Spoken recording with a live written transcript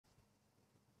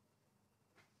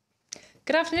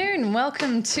Good afternoon.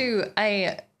 Welcome to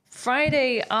a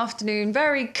Friday afternoon,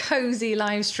 very cozy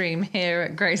live stream here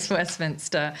at Grace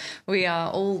Westminster. We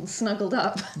are all snuggled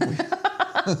up.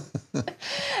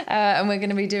 And we're going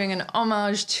to be doing an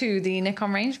homage to the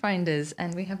Nikon rangefinders.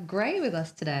 And we have Gray with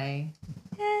us today.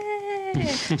 Yay!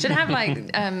 Should have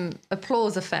like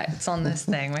applause effects on this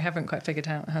thing. We haven't quite figured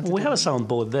out how to do We have a it.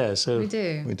 soundboard there, so... We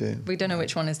do. We do. We don't know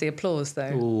which one is the applause,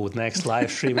 though. Ooh, next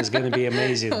live stream is going to be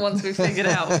amazing. Once we figured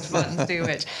out which buttons do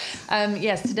which.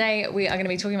 Yes, today we are going to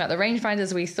be talking about the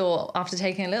rangefinders. We thought after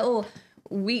taking a little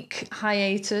week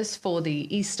hiatus for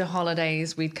the Easter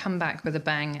holidays, we'd come back with a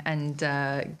bang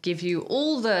and give you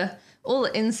all the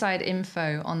inside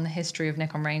info on the history of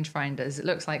Nikon rangefinders. It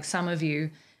looks like some of you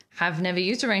have never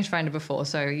used a rangefinder before,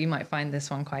 so you might find this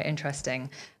one quite interesting.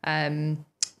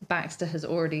 Baxter has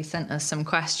already sent us some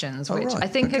questions, which right. I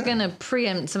think are going to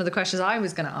preempt some of the questions I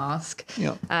was going to ask.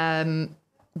 Yeah.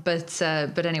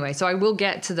 But anyway, so I will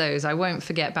get to those. I won't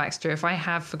forget, Baxter. If I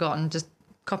have forgotten, just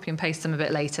copy and paste them a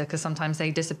bit later, because sometimes they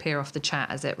disappear off the chat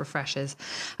as it refreshes.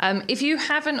 If you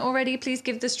haven't already, please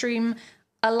give the stream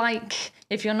a like.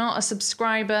 If you're not a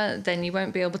subscriber, then you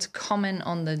won't be able to comment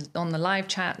on the live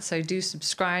chat. So do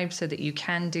subscribe so that you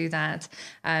can do that.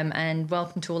 And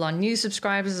welcome to all our new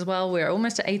subscribers as well. We're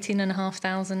almost at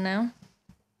 18,500 now.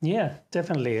 Yeah,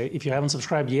 definitely. If you haven't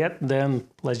subscribed yet, then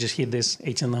let's just hit this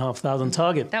 18,500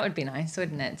 target. That would be nice,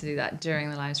 wouldn't it, to do that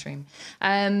during the live stream.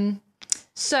 And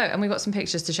we've got some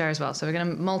pictures to share as well. So we're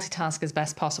going to multitask as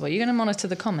best possible. You're going to monitor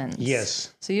the comments.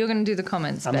 Yes. So you're going to do the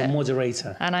comments I'm bit. a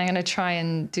moderator. And I'm going to try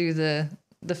and do the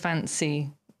fancy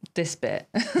this bit.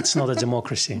 It's not a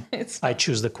democracy. I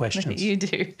choose the questions. You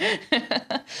do.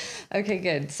 Okay,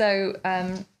 good. So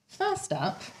first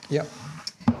up, Yep.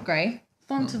 Gray,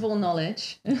 font of all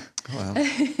knowledge. Wow.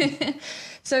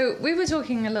 So we were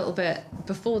talking a little bit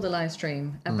before the live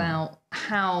stream about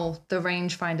how the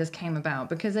rangefinders came about,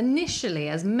 because initially,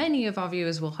 as many of our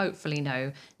viewers will hopefully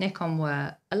know, Nikon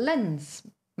were a lens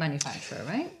manufacturer,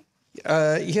 right?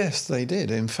 Yes, they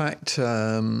did. In fact,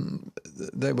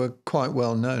 they were quite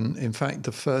well known. In fact,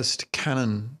 the first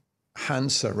Canon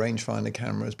Hansa rangefinder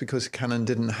cameras, because Canon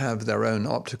didn't have their own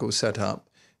optical setup,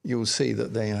 you'll see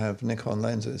that they have Nikon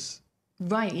lenses.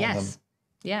 Right, yes.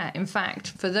 Yeah, in fact,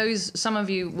 for those, some of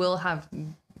you will have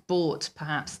bought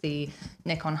perhaps the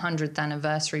Nikon 100th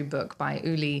anniversary book by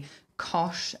Uli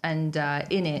Koch, and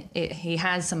in it he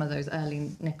has some of those early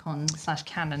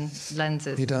Nikon/Canon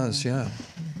lenses. He does, yeah.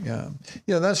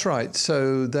 That's right.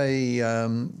 So they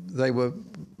were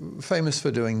famous for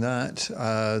doing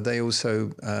that. They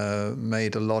also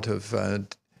made a lot of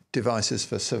devices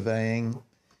for surveying.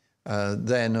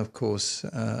 Then, of course,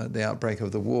 the outbreak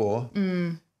of the war.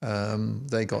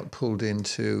 They got pulled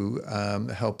into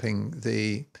helping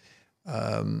the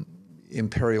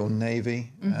Imperial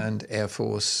Navy and Air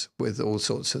Force with all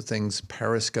sorts of things,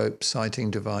 periscope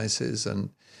sighting devices and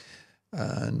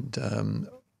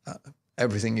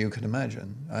everything you can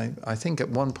imagine. I think at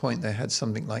one point they had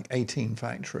something like 18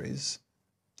 factories.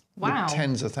 Wow. With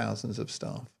tens of thousands of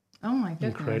staff. Oh my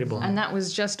goodness. Incredible. And that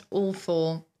was just all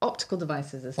for optical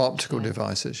devices, essentially. Optical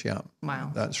devices, yeah.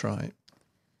 Wow. That's right.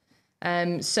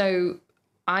 So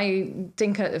I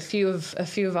think a few of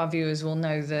our viewers will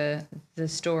know the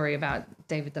story about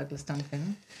David Douglas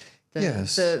Duncan.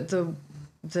 Yes.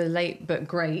 The late but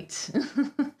great.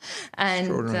 And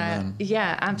Extraordinary man.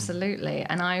 Yeah, absolutely.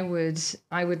 And I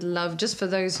would love, just for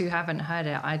those who haven't heard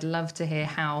it, I'd love to hear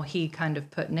how he kind of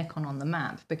put Nikon on the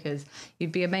map, because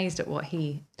you'd be amazed at what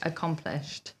he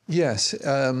accomplished. Yes.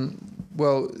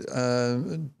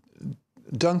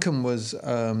 Duncan was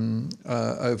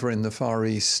over in the Far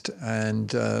East,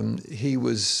 and he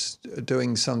was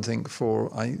doing something for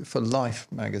Life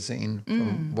magazine,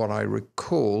 from what I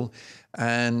recall,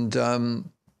 and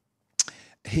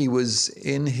he was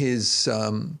in his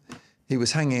he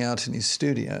was hanging out in his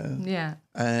studio. Yeah.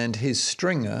 And his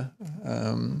stringer,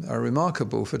 a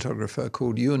remarkable photographer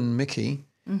called Ewan Mickey,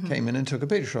 came in and took a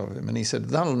picture of him, and he said,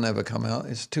 "That'll never come out.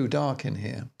 It's too dark in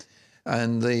here."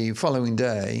 And the following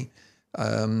day,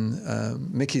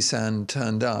 Mickey-san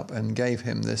turned up and gave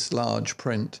him this large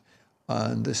print,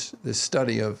 this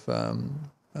study of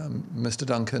Mr.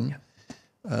 Duncan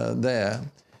there.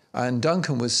 And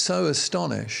Duncan was so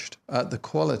astonished at the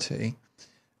quality,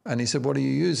 and he said, "What are you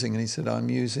using?" And he said, "I'm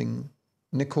using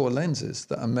Nikon lenses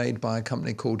that are made by a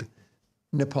company called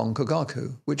Nippon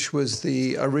Kogaku, which was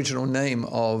the original name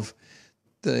of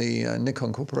the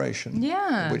Nikon Corporation,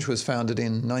 which was founded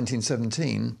in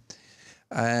 1917.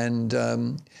 And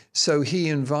so he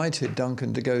invited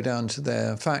Duncan to go down to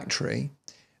their factory,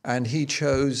 and he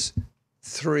chose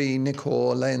 3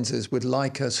 Nikon lenses with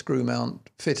Leica screw mount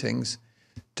fittings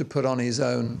to put on his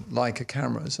own Leica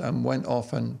cameras and went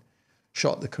off and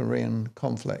shot the Korean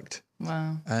conflict.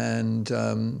 Wow. And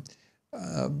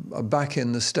back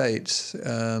in the States,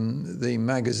 the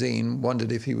magazine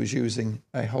wondered if he was using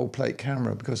a whole plate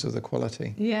camera because of the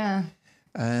quality. Yeah.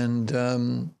 And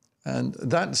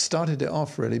that started it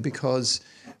off really, because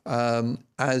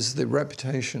as the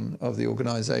reputation of the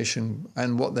organization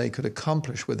and what they could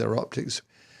accomplish with their optics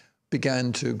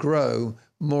began to grow,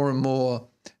 more and more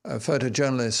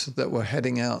photojournalists that were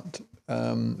heading out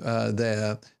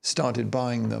there started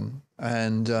buying them.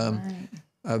 And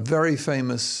a very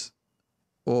famous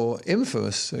or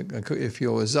infamous, if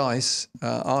you're Zeiss,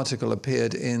 article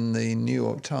appeared in the New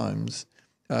York Times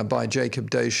by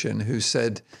Jacob Dacian, who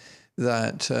said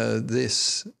that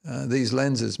these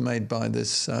lenses made by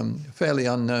this fairly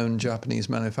unknown Japanese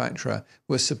manufacturer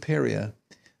were superior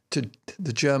to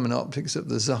the German optics of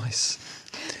the Zeiss.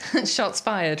 Shots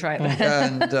fired right there.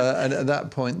 And at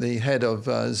that point, the head of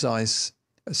Zeiss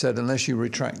said, unless you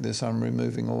retract this, I'm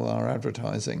removing all our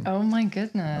advertising. Oh, my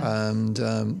goodness. And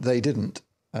they didn't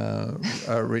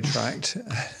retract.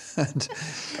 And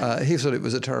he thought it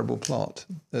was a terrible plot,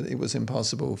 that it was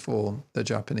impossible for the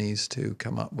Japanese to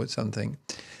come up with something.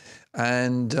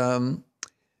 And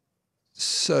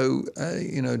so,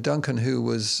 Duncan, who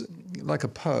was like a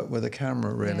poet with a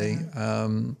camera, really,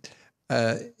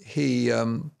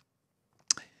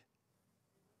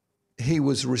 he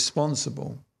was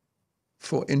responsible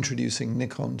for introducing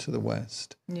Nikon to the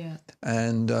West. Yeah.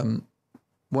 And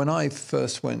when I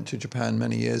first went to Japan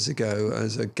many years ago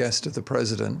as a guest of the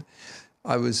president,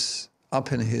 I was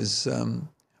up in his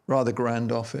rather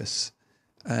grand office,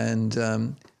 and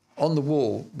on the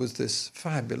wall was this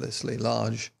fabulously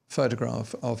large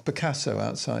photograph of Picasso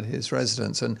outside his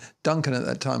residence. And Duncan at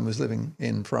that time was living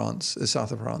in France,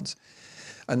 south of France.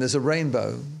 And there's a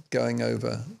rainbow going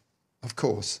over, of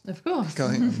course. Of course.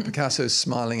 Picasso's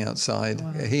smiling outside.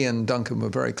 Wow. He and Duncan were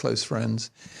very close friends.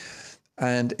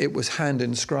 And it was hand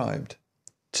inscribed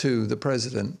to the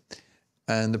president.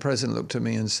 And the president looked at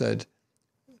me and said,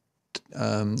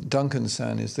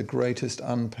 Duncan-san is the greatest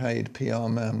unpaid PR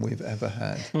man we've ever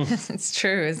had. It's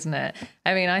true, isn't it?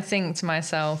 I mean, I think to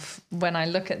myself, when I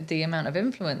look at the amount of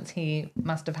influence he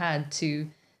must have had to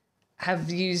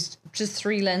have used just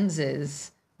 3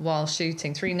 lenses while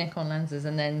shooting, 3 Nikon lenses,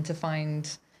 and then to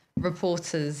find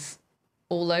reporters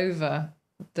all over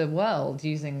the world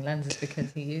using lenses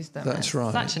because he used them. That's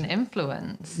right. Such an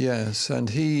influence. Yes, and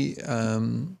he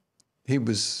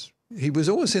was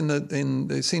always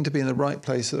they seemed to be in the right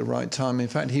place at the right time. In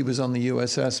fact, he was on the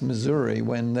USS Missouri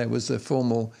when there was the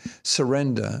formal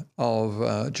surrender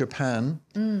of Japan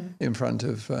in front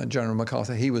of General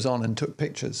MacArthur. He was on and took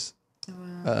pictures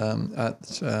at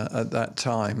that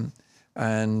time.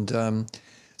 And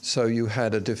so you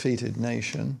had a defeated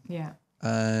nation. Yeah.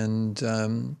 And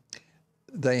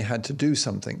they had to do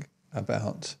something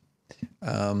about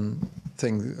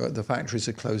the factories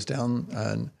had closed down,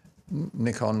 and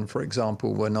Nikon, for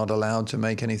example, were not allowed to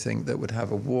make anything that would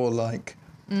have a warlike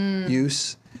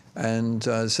use. And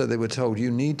so they were told, you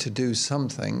need to do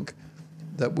something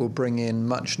that will bring in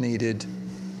much needed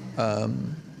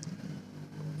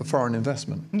foreign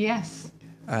investment. Yes.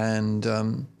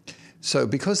 And so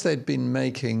because they'd been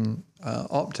making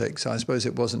optics, I suppose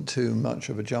it wasn't too much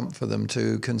of a jump for them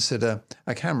to consider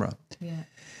a camera. Yeah.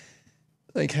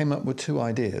 They came up with 2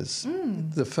 ideas.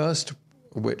 The first,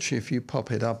 which if you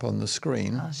pop it up on the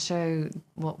screen. I'll show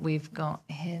what we've got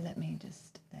here. There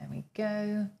we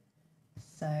go.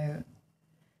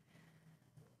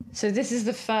 So this is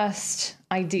the first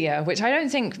idea, which I don't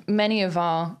think many of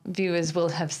our viewers will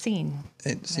have seen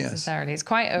necessarily. It's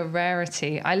quite a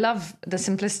rarity. I love the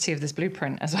simplicity of this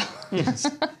blueprint as well. Yes,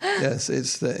 yes,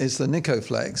 it's the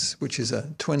Nikoflex, which is a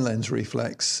twin lens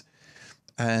reflex.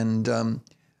 And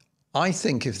I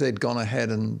think if they'd gone ahead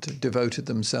and devoted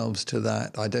themselves to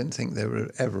that, I don't think there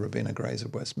would ever have been a Greys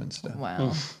of Westminster.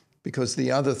 Wow. Because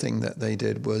the other thing that they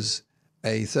did was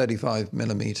a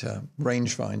 35mm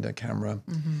rangefinder camera,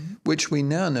 which we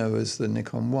now know as the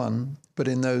Nikon 1, but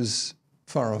in those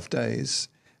far-off days,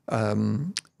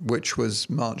 which was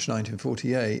March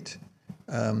 1948,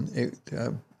 it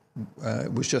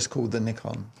was just called the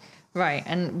Nikon. Right,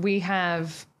 and we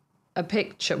have a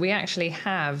picture. We actually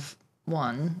have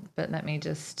one, but let me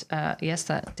just, yes,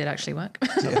 that did actually work.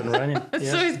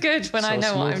 It's always good when I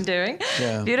know what I'm doing.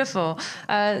 Yeah. Beautiful.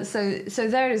 So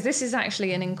there it is. This is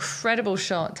actually an incredible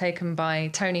shot taken by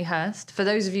Tony Hurst. For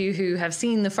those of you who have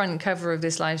seen the front cover of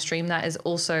this live stream, that is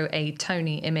also a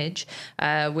Tony image,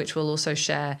 which we'll also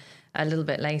share a little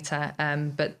bit later.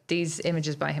 But these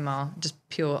images by him are just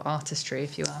pure artistry,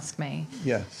 if you ask me.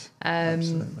 Yes,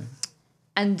 absolutely.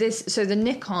 And this, so the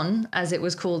Nikon, as it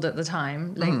was called at the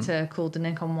time, later called the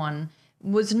Nikon 1,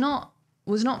 was not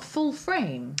full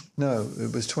frame. No,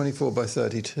 it was 24 by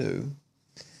 32,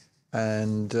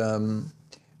 and the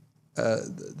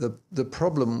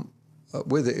problem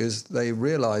with it is they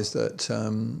realised that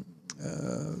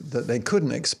that they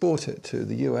couldn't export it to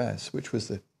the US, which was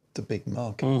the big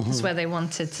market. That's where they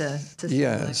wanted to sell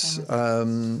Yes,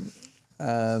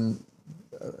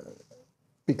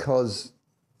 because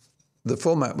the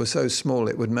format was so small,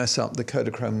 it would mess up the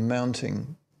Kodachrome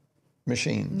mounting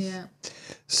machines. Yeah.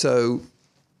 So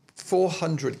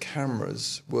 400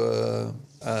 cameras were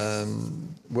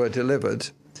delivered,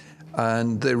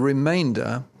 and the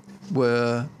remainder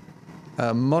were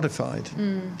modified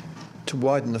to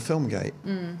widen the film gate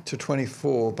to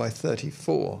 24 by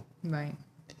 34. Right.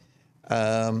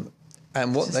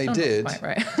 And what they did, Quite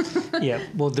right. Yeah,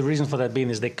 well, the reason for that being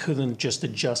is they couldn't just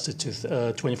adjust it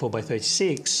to 24 by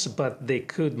 36, but they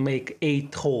could make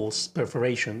 8 holes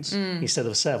perforations instead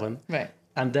of 7. Right.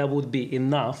 And that would be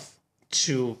enough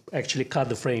to actually cut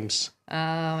the frames Oh,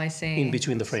 I see. in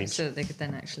between the frames. So that they could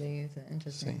then actually use it.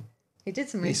 Interesting. He did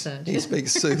some research. he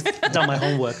speaks sooth. Done my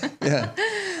homework. Yeah.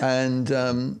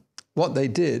 And what they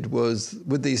did was,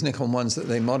 with these Nikon ones that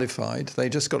they modified, they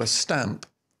just got a stamp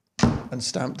and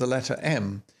stamped the letter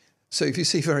M. So if you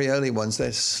see very early ones,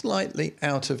 they're slightly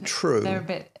out of true. They're a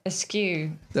bit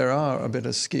askew. There are a bit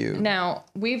askew. Now,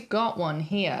 we've got one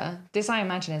here. This, I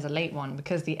imagine, is a late one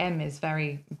because the M is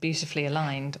very beautifully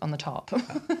aligned on the top.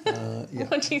 Yeah.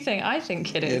 What do you think? I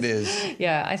think it is. It is.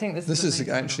 Yeah, I think this This is has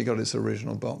actually got its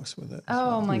original box with it.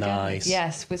 Oh my Nice. goodness!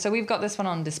 Yes, so we've got this one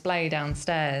on display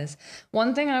downstairs.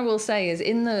 One thing I will say is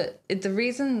one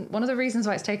of the reasons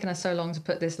why it's taken us so long to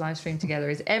put this live stream together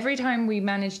is every time we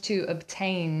manage to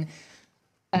obtain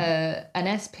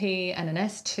an SP and an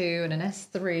S2 and an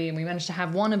S3, and we manage to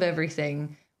have one of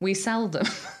everything, we sell them.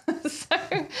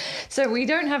 So we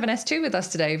don't have an S2 with us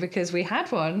today because we had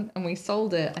one and we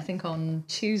sold it, I think, on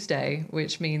Tuesday,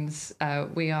 which means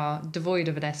we are devoid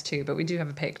of an S2, but we do have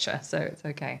a picture, so it's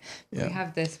okay. Yeah. We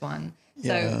have this one.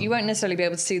 So Yeah. you won't necessarily be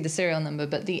able to see the serial number,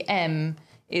 but the M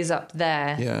is up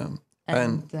there. Yeah.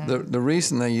 And the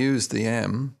reason they used the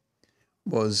M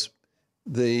was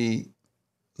the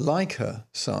Leica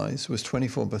size was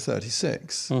 24 by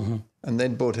 36, and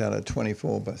they'd bought out a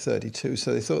 24 by 32,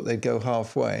 so they thought they'd go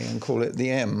halfway and call it the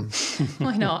M.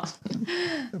 Why not?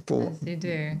 For, You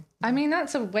do. I mean,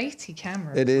 that's a weighty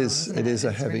camera. it as well, is. isn't It is a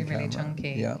It's heavy really, really camera. chunky.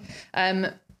 Yeah.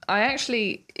 I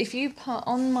actually, if you put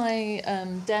on my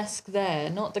desk there,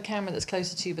 not the camera that's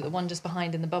closer to you, but the one just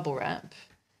behind in the bubble wrap.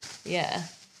 Yeah.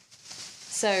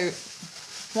 So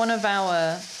one of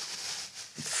our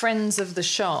friends of the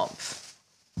shop,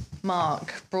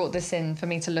 Mark, brought this in for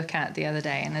me to look at the other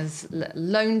day and has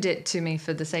loaned it to me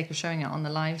for the sake of showing it on the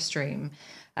live stream.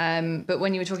 But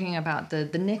when you were talking about the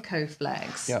Nico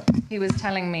flags, Yeah. he was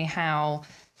telling me how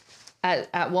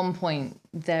at one point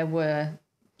there were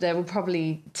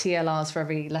probably TLRs for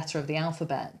every letter of the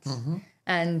alphabet.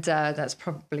 And that's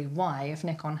probably why if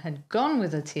Nikon had gone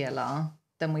with a TLR,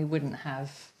 then we wouldn't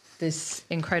have this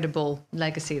incredible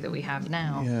legacy that we have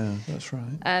now. Yeah, that's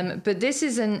right. But this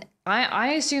is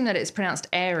I assume that it's pronounced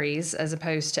Aries as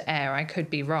opposed to Air. I could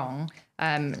be wrong.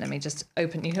 Let me just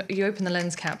open, you open the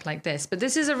lens cap like this. But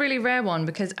this is a really rare one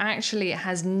because actually it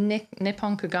has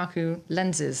Nippon Kogaku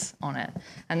lenses on it.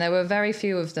 And there were very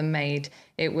few of them made.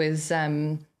 It was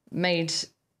made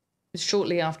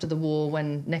shortly after the war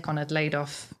when Nikon had laid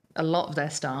off a lot of their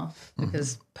staff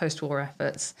because post-war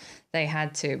efforts, they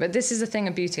had to. But this is a thing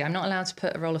of beauty. I'm not allowed to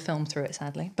put a roll of film through it,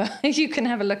 sadly, but you can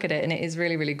have a look at it and it is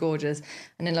really, really gorgeous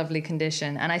and in lovely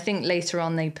condition. And I think later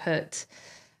on they put,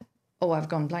 I've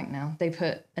gone blank now. They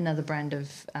put another brand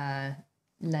of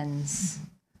lens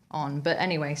on. But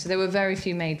anyway, so there were very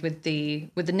few made with the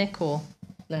Nikkor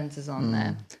lenses on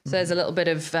there. So there's a little bit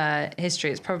of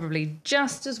history. It's probably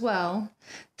just as well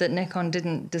that Nikon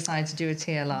didn't decide to do a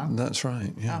TLR. That's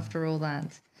right. Yeah. After all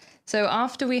that. So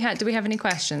do we have any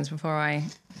questions before I?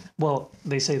 Well,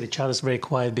 they say the chat is very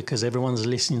quiet because everyone's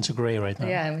listening to Gray right now.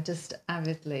 Yeah, we're just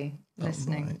avidly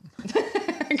listening.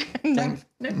 No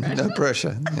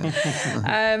pressure.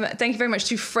 Yeah. Thank you very much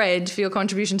to Fred for your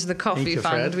contribution to the coffee you,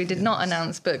 fund. Fred. We did not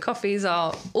announce, but coffees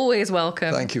are always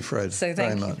welcome. Thank you, Fred. So thank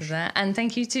very you much. for that. And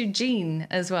thank you to Jean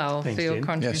as well Thanks, for your Jean.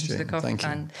 contribution Yes, to the Jean. coffee Thank you.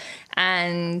 fund.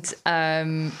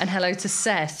 And hello to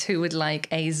Seth, who would like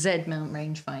a Z mount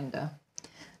rangefinder,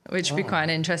 which would be quite an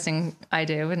interesting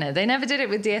idea, wouldn't it? They never did it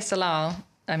with DSLR.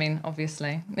 I mean,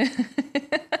 obviously.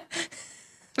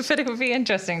 But it would be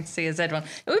interesting to see a Z one.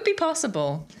 It would be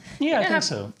possible. Yeah, I think have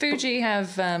so. Fuji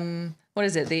have, what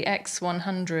is it, the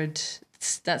X100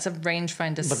 that's a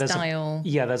rangefinder style.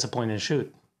 That's a point and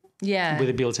shoot. Yeah. With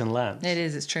a built-in lens. It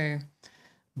is. It's true.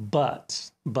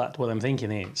 But what I'm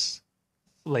thinking is,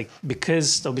 like,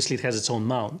 because obviously it has its own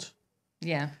mount.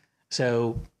 Yeah.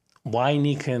 So why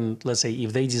Nikon, let's say,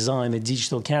 if they design a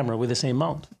digital camera with the same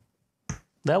mount?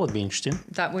 That would be interesting.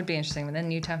 That would be interesting.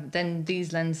 But then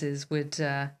these lenses would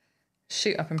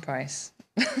shoot up in price.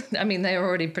 I mean, they're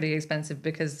already pretty expensive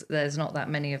because there's not that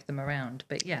many of them around.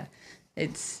 But yeah,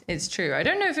 it's true. I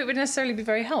don't know if it would necessarily be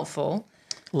very helpful.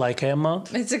 Like M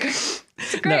mount? It's a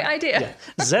great idea. Yeah.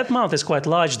 Z mount is quite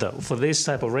large though. For this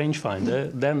type of rangefinder,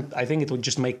 then I think it would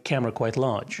just make camera quite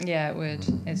large. Yeah, it would.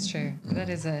 It's true. It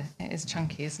is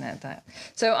chunky, isn't it? That.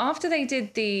 So after they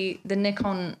did the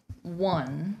Nikon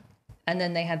 1, and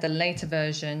then they had the later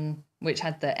version which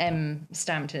had the M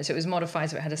stamped in it, so it was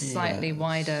modified so it had a slightly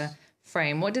wider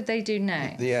frame. What did they do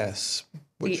next? The S,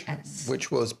 which the S.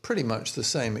 which was pretty much the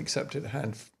same except it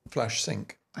had flash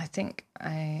sync. I think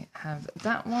I have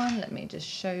that one. Let me just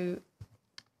show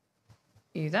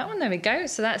you that one. There we go.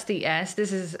 So that's the S.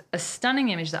 This is a stunning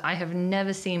image that I have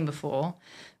never seen before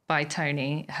by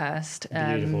Tony Hurst.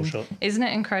 Beautiful shot. Isn't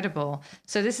it incredible?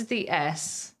 So this is the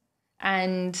S.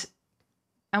 And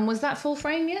was that full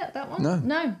frame yet, that one?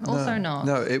 No, also not.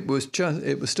 No, it was still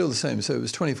the same. So it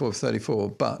was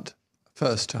 24-34, but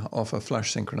first to offer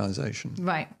flash synchronization.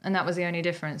 Right, and that was the only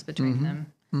difference between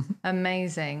them. Mm-hmm.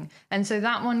 Amazing. And so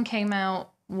that one came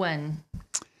out when?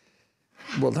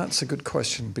 Well, that's a good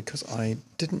question because I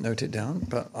didn't note it down,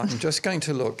 but I'm just going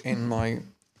to look in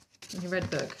your red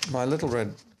book. My little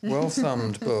red,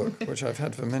 well-thumbed book, which I've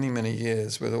had for many, many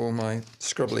years with all my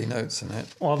scrubbly notes in it.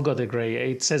 Oh, I've got it, Gray.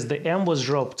 It says the M was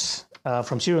dropped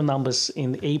from serial numbers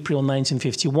in April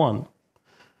 1951.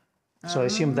 So I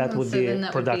assume that would be a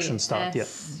production start. Yeah.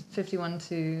 51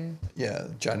 to... Yeah,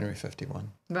 January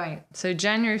 51. Right. So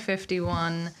January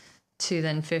 51 to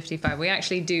then 55. We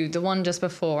actually do the one just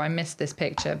before. I missed this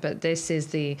picture, but this is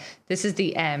the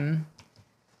M,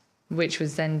 which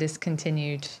was then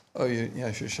discontinued. Oh,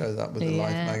 I should show that with the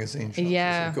Life magazine shot.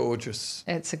 Yeah. It's a gorgeous...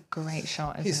 It's a great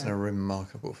shot, isn't He's it? a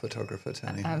remarkable photographer,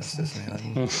 Tony.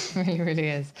 Absolutely. He really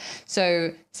is.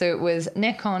 So it was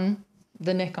Nikon,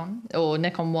 or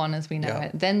Nikon 1 as we know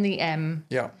it, then the M,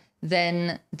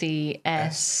 then the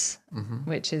S,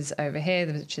 which is over here,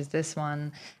 which is this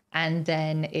one, and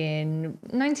then in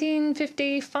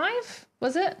 1955,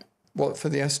 was it? What, for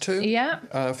the S2? Yeah.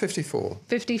 54.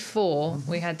 54,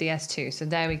 we had the S2, so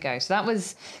there we go. So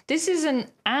this is an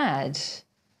ad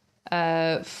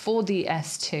for the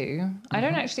S2. I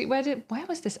don't actually, where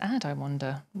was this ad, I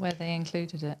wonder, where they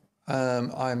included it?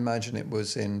 I imagine it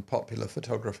was in Popular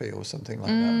Photography or something like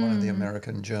that, one of the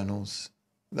American journals.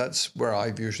 That's where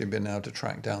I've usually been able to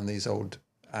track down these old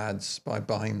ads by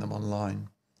buying them online.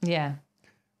 Yeah.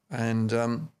 And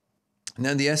then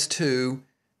the S2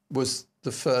 was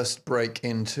the first break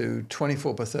into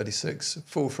 24x36,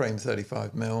 full frame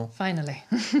 35mm. Finally.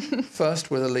 First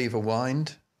with a lever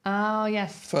wind. Oh,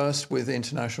 yes. First with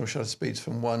international shutter speeds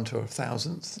from 1 to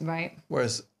 1,000th. Right.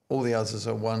 Whereas all the others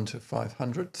are 1 to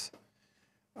 500th.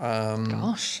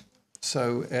 Gosh.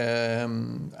 So,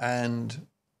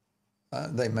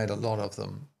 they made a lot of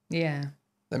them. Yeah.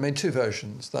 They made two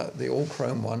versions, the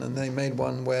all-chrome one, and they made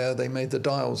one where they made the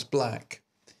dials black.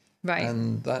 Right.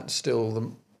 And that's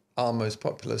still our most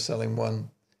popular selling one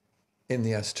in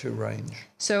the S2 range.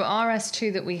 So our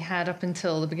S2 that we had up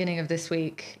until the beginning of this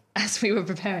week, as we were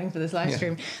preparing for this live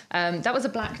stream, that was a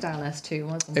black dial S2,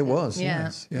 wasn't it? It was,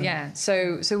 yes. Yeah.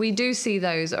 So we do see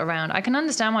those around. I can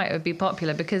understand why it would be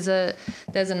popular because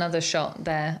there's another shot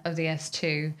there of the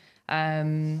S2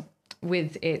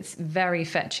 with its very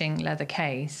fetching leather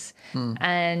case.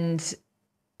 And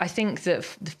I think that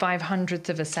the 500th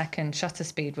of a second shutter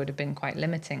speed would have been quite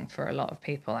limiting for a lot of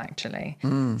people, actually.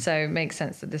 So it makes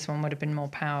sense that this one would have been more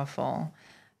powerful.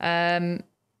 Old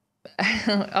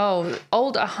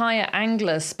a higher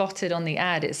angler spotted on the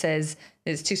ad. It says,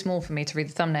 it's too small for me to read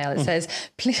the thumbnail. It says,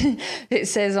 please, it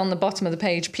says on the bottom of the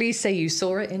page, please say you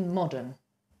saw it in modern.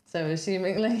 So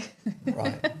assumingly.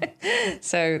 Right.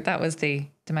 So that was the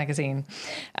magazine.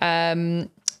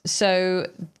 So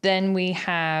then we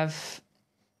have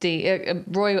the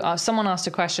Roy. Someone asked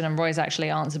a question and Roy's actually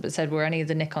answered, but said, "Were any of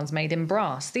the Nikons made in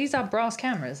brass?" These are brass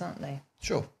cameras, aren't they?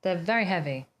 Sure. They're very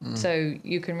heavy, so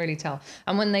you can really tell.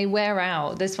 And when they wear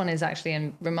out, this one is actually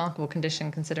in remarkable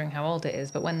condition considering how old it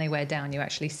is. But when they wear down, you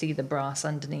actually see the brass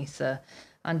underneath the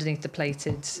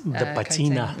plated patina.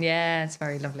 Coating. Yeah, it's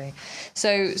very lovely.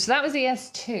 So that was the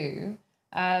S2,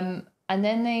 and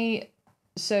then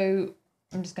So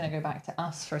I'm just going to go back to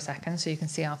us for a second so you can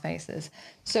see our faces.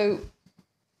 So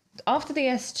after the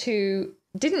S2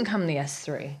 didn't come the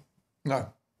S3. No.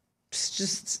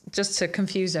 Just to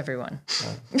confuse everyone.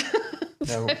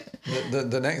 No.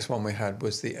 The next one we had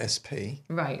was the SP.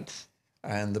 Right.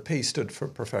 And the P stood for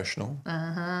professional.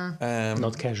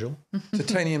 Not casual.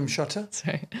 Titanium shutter.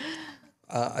 Sorry.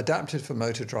 Adapted for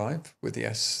motor drive with the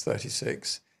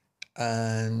S36.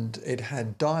 And it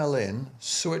had dial-in,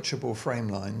 switchable frame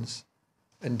lines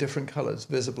in different colours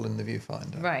visible in the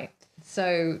viewfinder. Right.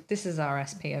 So this is our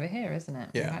SP over here, isn't it?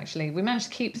 Yeah. We managed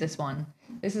to keep this one.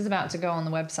 This is about to go on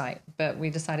the website, but we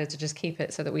decided to just keep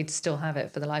it so that we'd still have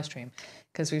it for the live stream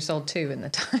because we've sold 2 in the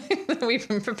time that we've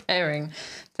been preparing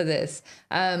for this.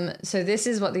 So this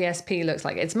is what the SP looks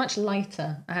like. It's much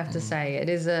lighter, I have to say. It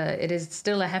is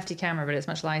still a hefty camera, but it's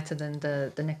much lighter than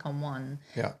the Nikon one.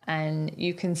 Yeah. And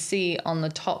you can see on the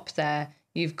top there,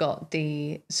 you've got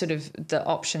the sort of the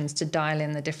options to dial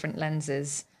in the different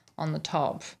lenses on the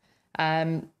top.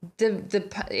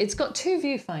 It's got 2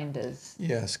 viewfinders.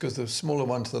 Yes, because the smaller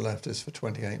one to the left is for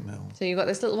 28mm. So you've got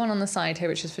this little one on the side here,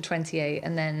 which is for 28,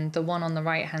 and then the one on the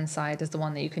right-hand side is the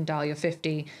one that you can dial your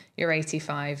 50, your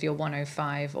 85, your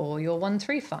 105, or your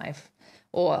 135.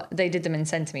 Or they did them in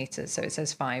centimeters, so it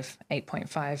says 5, 8.5,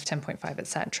 10.5,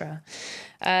 etc.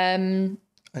 And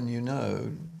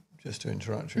just to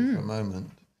interrupt you for a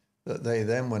moment, that they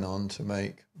then went on to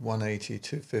make 180,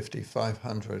 250,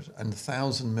 500 and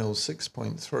 1000mm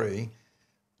 6.3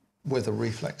 with a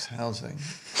reflex housing.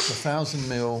 The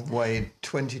 1000mm weighed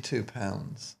 22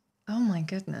 pounds. Oh my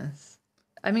goodness.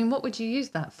 I mean, what would you use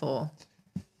that for?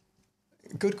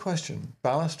 Good question.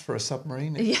 Ballast for a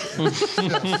submarine?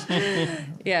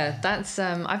 Yeah, that's,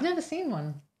 I've never seen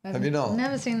one. Have you not?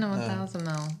 Never seen them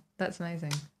 1000mm. That's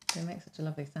amazing. They make such a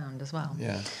lovely sound as well.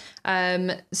 Yeah.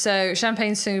 So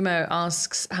Champagne Sumo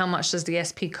asks, how much does the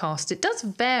SP cost? It does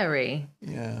vary.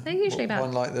 Yeah. They're usually about...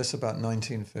 One like this, about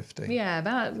 1950. Yeah,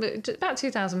 about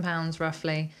 £2,000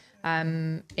 roughly.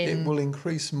 It will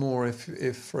increase more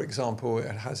if, for example,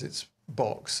 it has its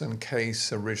box and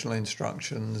case, original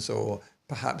instructions, or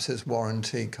perhaps its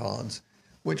warranty cards,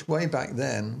 which way back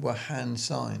then were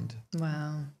hand-signed.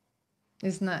 Wow.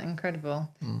 Isn't that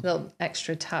incredible? Little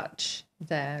extra touch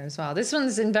there as well. This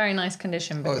one's in very nice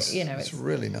condition, but it's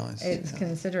really nice. It's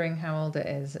considering how old it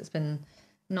is. It's been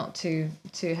not too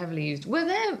heavily used. Were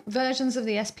there versions of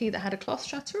the SP that had a cloth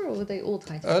shutter, or were they all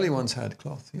titanium? Early ones had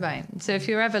cloth. Yeah. Right. So if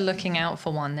you're ever looking out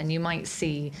for one, then you might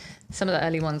see some of the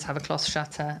early ones have a cloth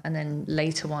shutter, and then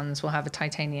later ones will have a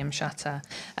titanium shutter.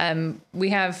 We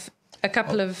have a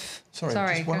couple of...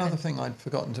 Sorry, just one other thing I'd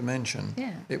forgotten to mention.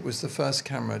 Yeah. It was the first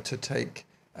camera to take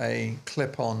a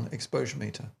clip-on exposure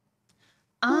meter.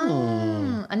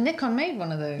 And Nikon made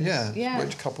one of those. Yeah,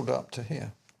 which coupled up to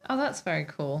here. Oh, that's very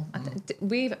cool. I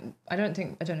don't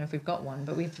know if we've got one,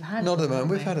 but we've had... Not at the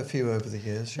moment. We've had a few over the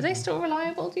years. Are they still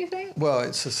reliable, do you think? Well,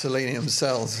 it's a selenium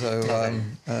cell, so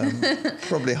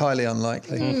probably highly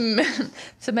unlikely.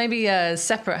 So maybe a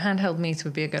separate handheld meter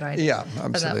would be a good idea. Yeah,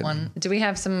 absolutely. For that one. Do we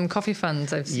have some coffee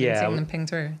funds? I've seen them ping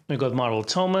through. We've got Marvel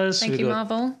Thomas. Thank you,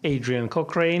 Marvel. Adrian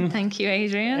Cochrane. Thank you,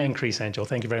 Adrian. And Chris Angel.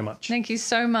 Thank you very much. Thank you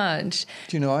so much.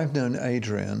 Do you know, I've known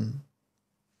Adrian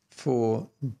for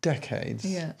decades.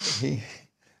 Yeah.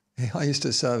 I used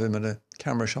to serve him at a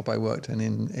camera shop I worked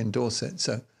in Dorset.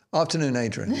 So, afternoon,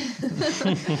 Adrian.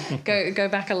 Go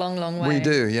back a long, long way. We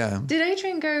do, yeah. Did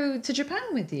Adrian go to Japan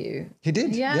with you? He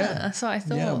did. Yeah, that's what I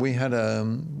thought. Yeah, we had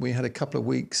a couple of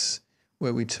weeks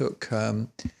where we took,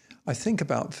 I think,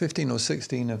 about 15 or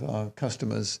 16 of our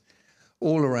customers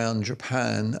all around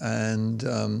Japan, and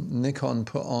Nikon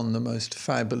put on the most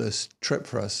fabulous trip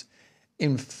for us.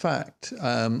 In fact,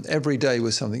 every day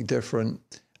was something different,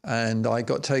 and I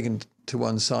got taken to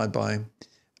one side by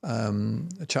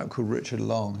a chap called Richard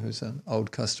Long, who's an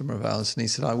old customer of ours, and he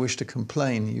said, "I wish to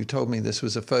complain. You told me this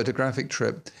was a photographic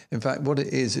trip. In fact, what it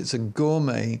is, it's a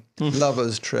gourmet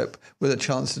lovers trip with a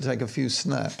chance to take a few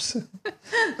snaps."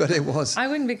 But it was... I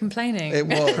wouldn't be complaining. It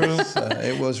was.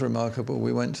 It was remarkable.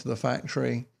 We went to the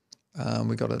factory.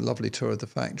 We got a lovely tour of the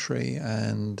factory,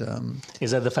 and... Is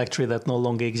that the factory that no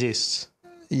longer exists?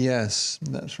 Yes,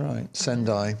 that's right.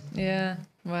 Sendai. Yeah.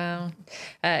 Wow.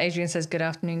 Adrian says, good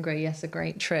afternoon, Gray. Yes, a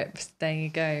great trip. There you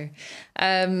go.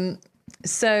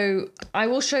 So I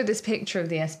will show this picture of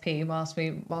the SP whilst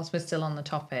we're still on the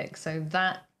topic. So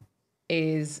that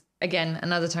is, again,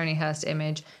 another Tony Hurst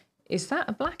image. Is that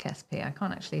a black SP? I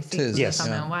can't actually see. It is. Yes.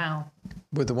 Yeah. Wow.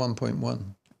 With the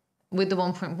 1.1. With the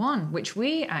 1.1, which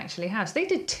we actually have. So they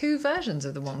did 2 versions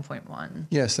of the 1.1.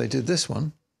 Yes, they did this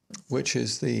one, which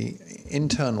is the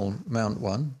internal mount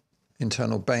one,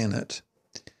 internal bayonet.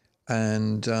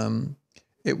 And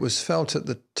it was felt at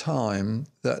the time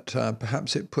that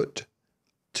perhaps it put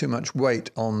too much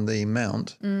weight on the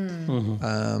mount.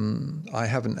 I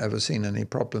haven't ever seen any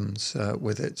problems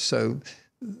with it. So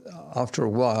after a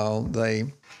while,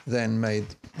 they then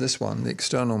made this one, the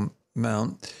external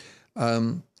mount.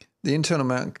 The internal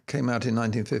mount came out in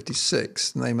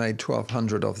 1956, and they made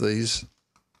 1,200 of these.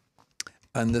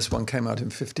 And this one came out in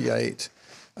 58,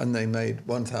 and they made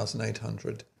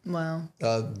 1,800. Wow.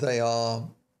 They are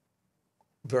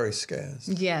very scarce.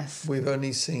 Yes. We've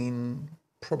only seen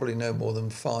probably no more than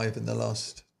 5 in the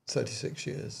last 36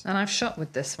 years. And I've shot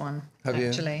with this one. Have you?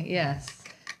 Actually, yes,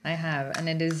 I have. And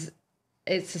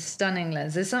it's a stunning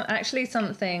lens. It's actually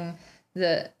something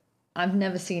that I've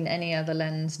never seen any other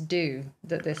lens do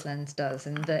that this lens does,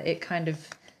 and that it kind of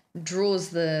draws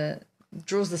the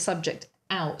subject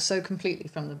out so completely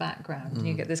from the background. And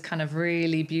you get this kind of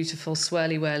really beautiful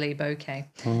swirly whirly bokeh,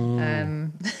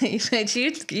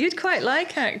 which you'd quite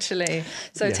like, actually.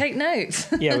 So take notes.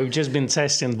 Yeah, we've just been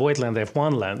testing Voigtland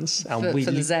F1 lens and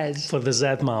for the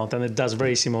Z mount, and it does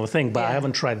very similar thing, but I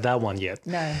haven't tried that one yet.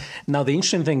 No. Now the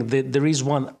interesting thing, there is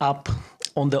one up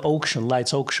on the auction,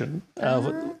 Lights auction,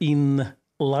 in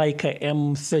Leica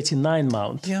M39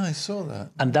 mount. Yeah, I saw that.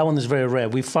 And that one is very rare.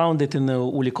 We found it in the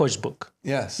Uli Koch's book.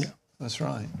 Yes, that's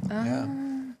right.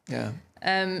 Yeah.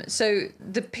 So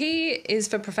the P is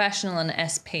for professional and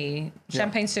SP.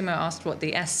 Champagne Sumo asked what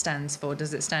the S stands for.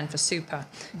 Does it stand for super?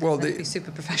 Well,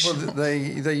 super professional. Well,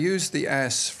 they used the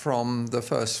S from the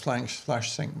first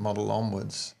flash sync model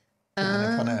onwards. The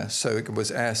Nikon S. So it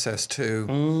was S,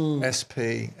 S2,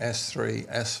 SP, S3,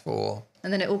 S4.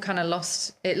 And then it all kind of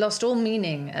lost all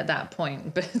meaning at that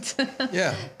point. But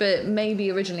yeah. But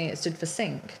maybe originally it stood for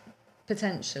sync,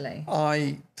 potentially.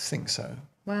 I think so.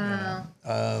 Wow.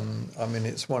 Yeah. I mean,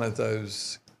 it's one of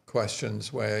those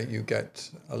questions where you get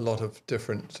a lot of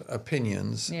different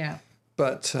opinions. Yeah.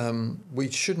 But we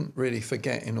shouldn't really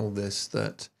forget in all this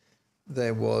that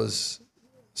there was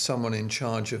someone in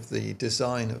charge of the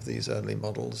design of these early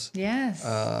models. Yes.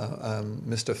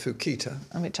 Mr. Fukita.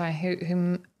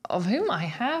 Of whom I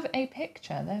have a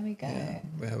picture. There we go. Yeah,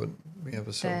 we have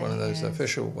a sort of one of those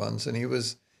official ones, and he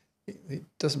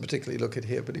doesn't particularly look it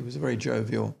here, but he was a very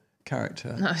jovial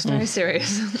character. No, it's very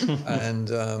serious. And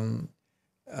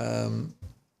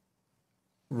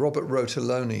Robert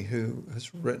Rotoloni, who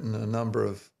has written a number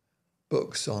of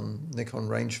books on Nikon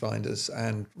rangefinders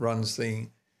and runs the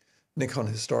Nikon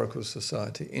Historical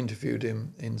Society, interviewed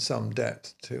him in some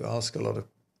depth to ask a lot of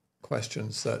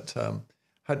questions that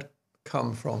had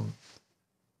come from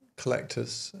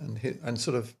collectors and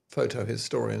sort of photo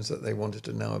historians that they wanted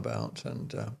to know about.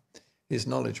 And his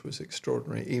knowledge was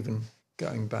extraordinary, even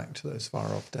going back to those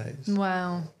far-off days.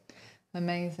 Wow.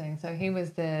 Amazing. So he was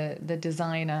the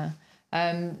designer.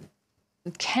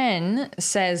 Ken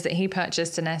says that he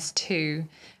purchased an S2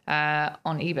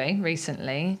 on eBay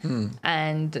recently,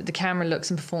 and the camera looks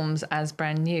and performs as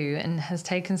brand new and has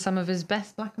taken some of his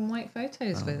best black and white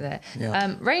photos with it.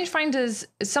 Yeah. Rangefinders,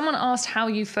 someone asked how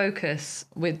you focus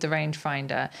with the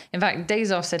rangefinder. In fact,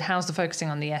 Days Off said, how's the focusing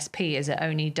on the SP? Is it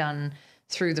only done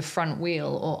through the front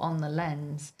wheel or on the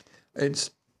lens?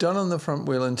 It's done on the front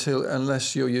wheel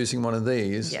unless you're using one of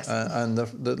these, yes. And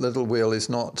the little wheel is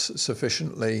not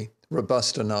sufficiently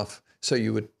robust enough, so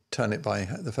you would turn it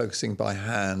the focusing by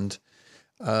hand.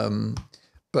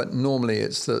 But normally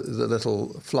it's the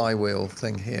little flywheel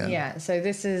thing here. Yeah, so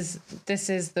this is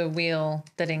the wheel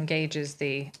that engages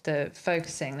the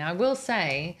focusing. Now I will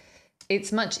say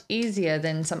it's much easier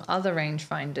than some other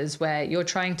rangefinders where you're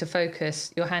trying to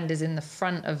focus, your hand is in the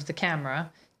front of the camera,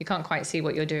 you can't quite see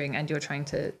what you're doing, and you're trying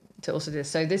to also do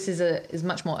this. So this is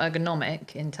much more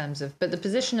ergonomic in terms of, but the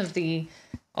position of the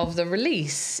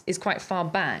release is quite far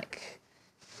back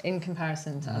in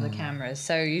comparison to other cameras.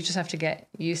 So you just have to get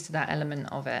used to that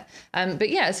element of it. But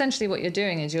yeah, essentially what you're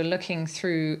doing is you're looking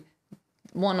through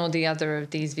one or the other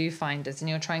of these viewfinders and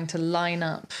you're trying to line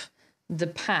up the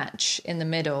patch in the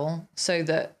middle so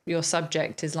that your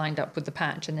subject is lined up with the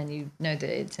patch, and then you know that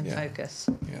it's in focus.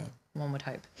 Yeah. One would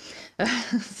hope.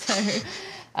 So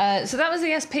that was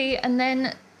the SP, and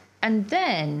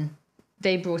then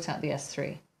they brought out the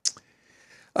S3.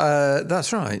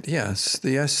 That's right. Yes,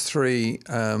 the S3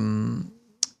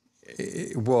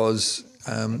 it was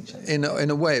in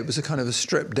a way it was a kind of a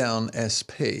stripped down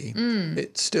SP.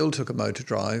 It still took a motor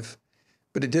drive,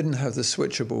 but it didn't have the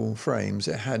switchable frames.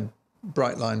 It had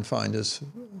bright line finders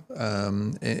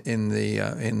in the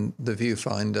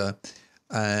viewfinder,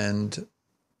 and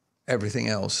everything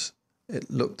else. It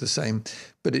looked the same,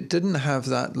 but it didn't have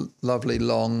that lovely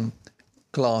long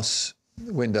glass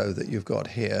window that you've got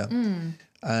here.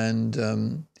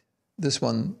 And this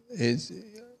one is,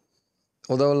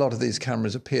 although a lot of these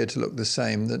cameras appear to look the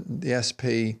same, the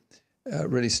SP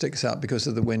really sticks out because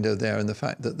of the window there and the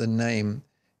fact that the name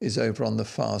is over on the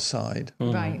far side,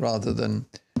 Right. rather than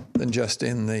just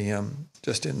in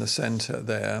the centre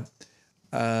there.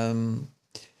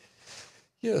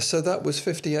 Yeah, so that was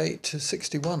 58 to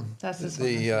 61. That's this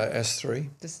the one, S3.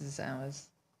 This is ours.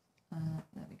 There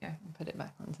we go. I'll put it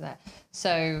back onto there.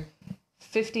 So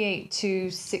 58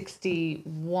 to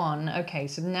 61. Okay,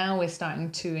 so now we're starting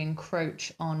to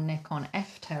encroach on Nikon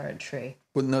F territory.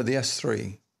 Well, no, the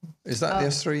S3. Is that the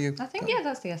S3 you? I think, yeah,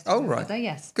 that's the S3. Oh, right. There,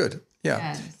 yes. Good. Yeah.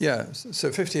 Yes. Yeah.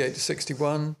 So 58 to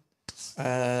 61.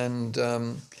 And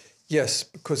yes,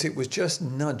 because it was just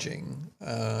nudging,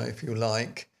 if you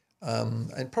like,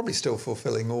 and probably still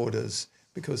fulfilling orders,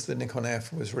 because the Nikon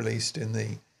F was released in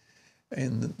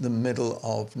the middle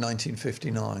of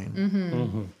 1959.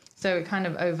 Mm-hmm. So it kind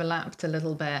of overlapped a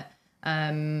little bit.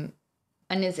 And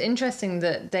it's interesting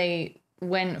that they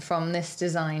went from this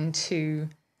design to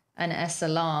an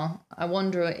SLR. I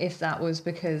wonder if that was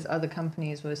because other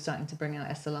companies were starting to bring out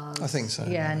SLRs. I think so.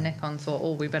 Yeah, and Nikon thought,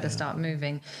 oh, we better start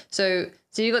moving. So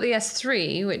you got the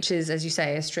S3, which is, as you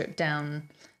say, a stripped down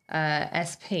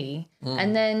SP.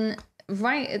 And then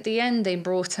right at the end, they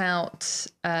brought out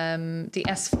the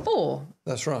S4.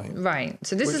 That's right. Right.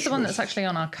 So this is Which the one was- that's actually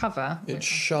on our cover. It's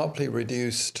sharply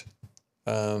reduced,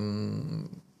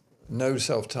 no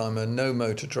self-timer, no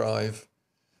motor drive,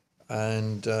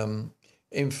 and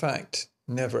in fact,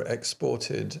 never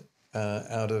exported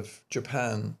out of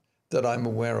Japan that I'm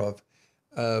aware of.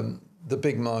 The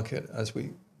big market, as we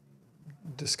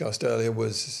discussed earlier,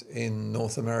 was in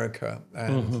North America,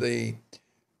 and the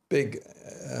big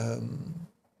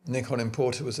Nikon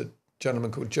importer was a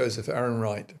gentleman called Joseph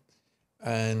Ehrenreich,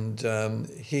 and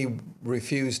he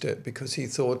refused it because he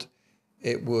thought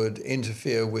it would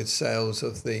interfere with sales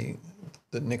of the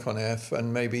Nikon F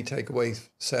and maybe take away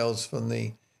sales from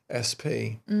the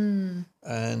SP. And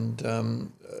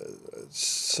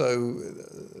so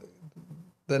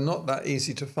they're not that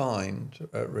easy to find,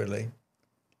 really.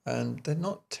 And they're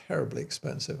not terribly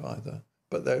expensive either.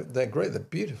 But they're great. They're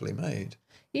beautifully made.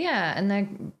 Yeah, and they're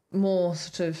more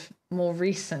more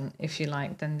recent, if you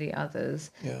like, than the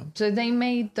others. Yeah. So they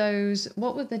made those.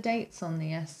 What were the dates on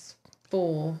the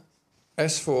S4?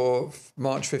 S4,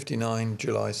 March 59,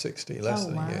 July 60, less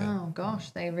than a year. Wow,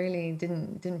 gosh, they really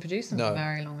didn't produce them No. for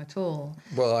very long at all.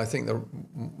 Well, I think the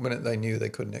minute they knew they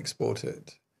couldn't export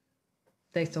it,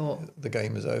 They thought, the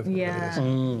game is over. yeah,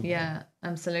 Really. yeah,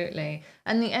 absolutely.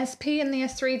 And the SP and the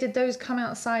S3, did those come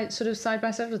out side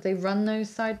by side? Did they run those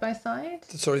side by side?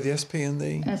 Sorry, the SP and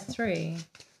the... S3,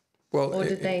 Well, or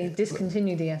did they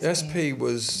discontinue the SP? SP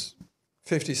was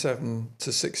 57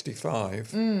 to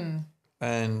 65,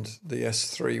 and the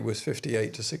S3 was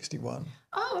 58 to 61.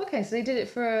 Oh, okay. So they did it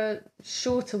for a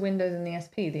shorter window than the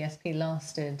SP. The SP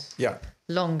lasted Yeah.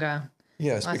 longer.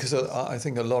 Yes, because I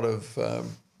think a lot of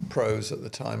pros at the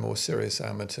time, or serious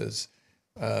amateurs,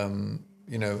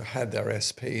 had their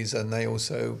SPs, and they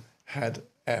also had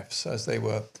Fs as they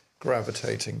were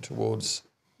gravitating towards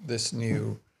this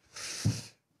new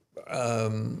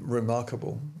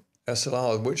remarkable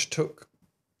SLR, which took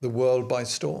the world by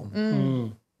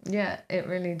storm. Yeah, it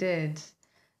really did.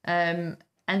 And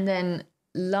then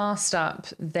last up,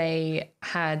 they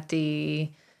had the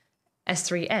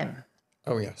S3M.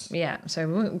 Oh, yes. Yeah, so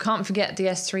we can't forget the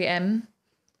S3M.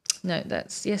 No, that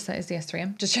is the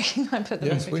S3M. Just checking I put the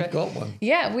Yes, right we've picture. got one.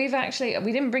 Yeah, we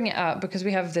didn't bring it up because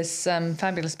we have this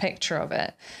fabulous picture of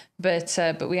it,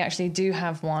 but we actually do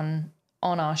have one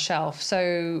on our shelf.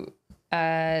 So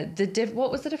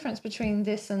what was the difference between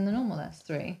this and the normal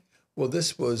S3? Well,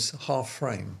 this was half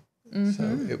frame.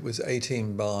 So it was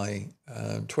 18 by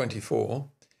 24,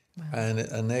 and it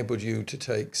enabled you to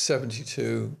take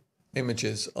 72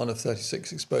 images on a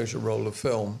 36 exposure roll of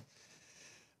film.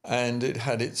 And it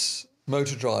had its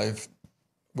motor drive,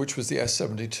 which was the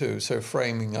S72, so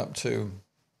framing up to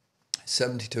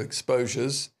 72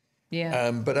 exposures.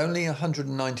 Yeah. But only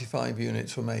 195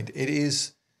 units were made. It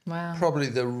is Wow. probably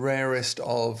the rarest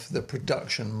of the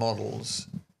production models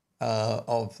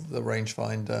of the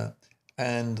rangefinder,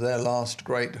 and their last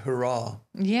great hurrah.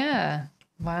 Yeah.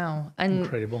 Wow. And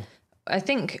Incredible. I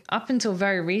think up until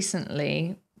very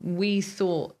recently, we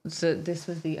thought that this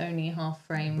was the only half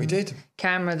frame We did.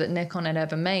 camera that Nikon had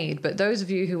ever made. But those of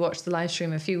you who watched the live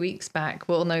stream a few weeks back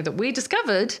will know that we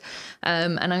discovered,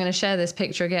 and I'm going to share this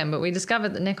picture again, but we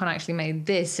discovered that Nikon actually made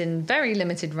this in very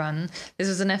limited run. This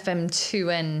was an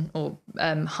FM2N or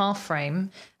half frame.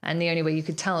 And the only way you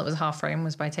could tell it was half frame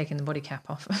was by taking the body cap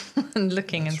off and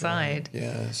looking inside. Right.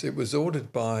 Yes, it was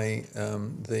ordered by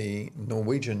the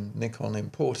Norwegian Nikon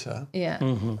importer. Yeah.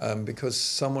 Because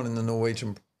someone in the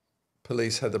Norwegian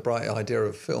police had the bright idea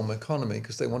of film economy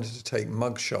because they wanted to take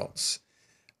mug shots.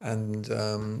 And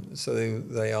so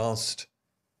they asked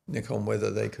Nikon whether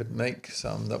they could make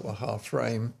some that were half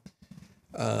frame.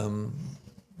 The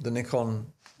Nikon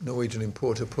Norwegian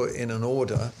importer put in an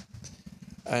order,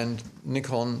 and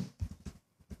Nikon,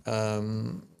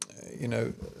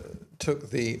 took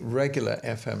the regular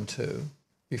FM2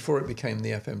 before it became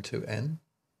the FM2N.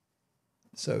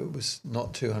 So it was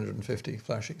not 250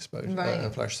 flash exposure, right.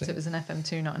 Flash scene. So it was an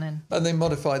FM2, not an N. And they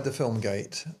modified the film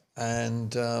gate, and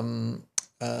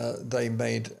they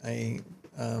made a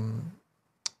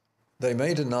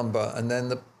number, and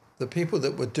then the people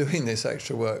that were doing this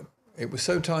extra work, it was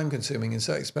so time consuming and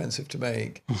so expensive to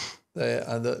make,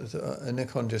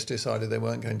 Nikon just decided they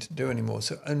weren't going to do anymore.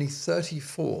 So only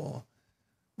 34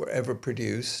 were ever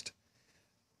produced.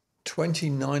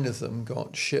 29 of them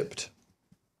got shipped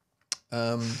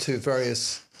to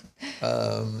various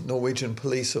Norwegian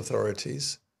police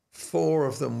authorities. 4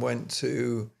 of them went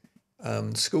to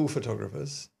school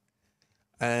photographers,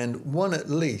 and 1 at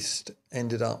least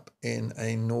ended up in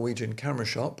a Norwegian camera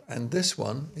shop. And this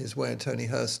one is where Tony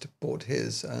Hurst bought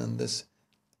his, and this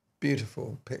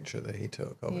beautiful picture that he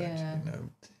took of it.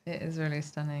 It is really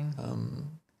stunning.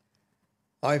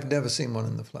 I've never seen one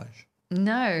in the flesh.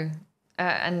 No.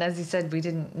 And as you said, we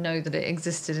didn't know that it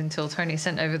existed until Tony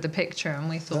sent over the picture, and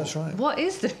we thought, that's right. What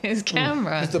is this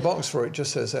camera? The box for it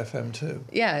just says FM2.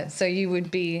 Yeah, so you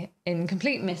would be in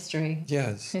complete mystery.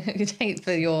 Yes. You'd hate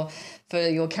for your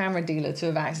camera dealer to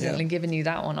have accidentally given you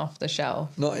that one off the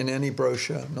shelf. Not in any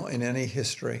brochure, not in any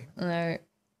history. No.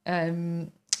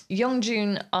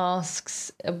 Youngjun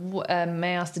asks,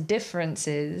 may I ask the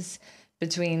differences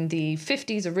between the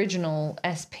 50s original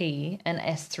SP and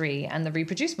S3 and the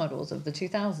reproduced models of the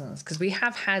 2000s? Because we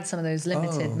have had some of those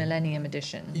limited Millennium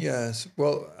editions. Yes.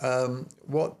 Well,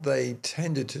 what they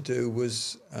tended to do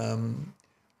was the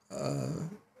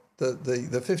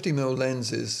 50mm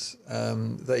lenses,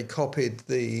 they copied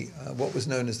the what was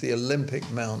known as the Olympic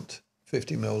mount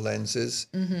 50mm lenses.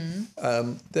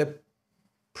 Mm-hmm. They're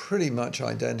pretty much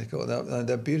identical.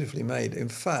 They're beautifully made. In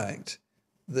fact,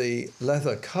 the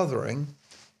leather covering,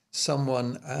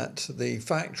 someone at the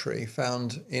factory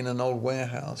found in an old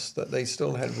warehouse that they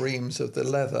still had reams of the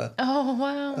leather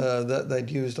that they'd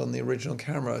used on the original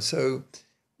camera. So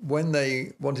when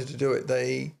they wanted to do it,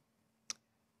 the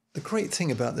great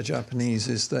thing about the Japanese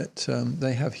is that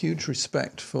they have huge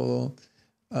respect for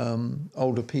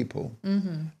older people.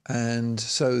 Mm-hmm. And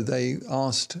so they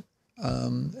asked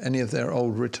any of their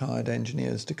old retired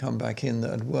engineers to come back in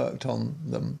that had worked on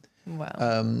them.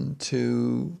 Wow.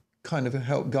 To kind of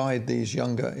help guide these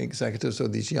younger executives or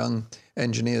these young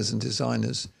engineers and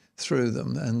designers through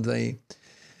them. And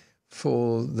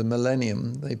for the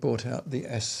Millennium, they brought out the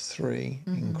S3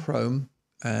 in chrome.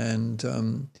 And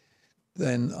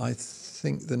then I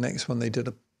think the next one they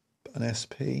did an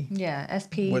SP. Yeah,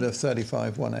 SP. With a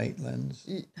 35-1.8 lens.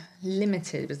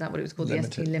 Limited, was that what it was called?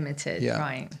 Limited. The SP Limited, yeah.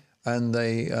 Right. And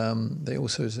they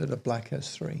also did a black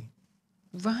S3.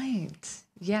 Right.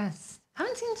 Yes.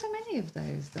 Haven't seen so many of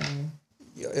those though.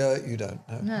 You don't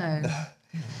know.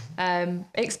 No.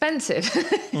 Expensive.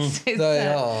 They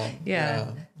are.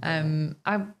 Yeah.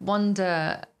 I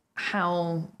wonder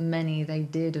how many they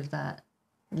did of that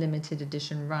limited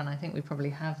edition run. I think we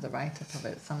probably have the write-up of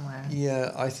it somewhere.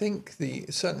 Yeah, I think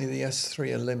certainly the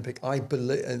S3 Olympic, I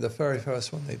believe the very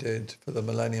first one they did for the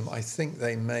Millennium, I think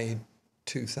they made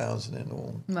 2,000 in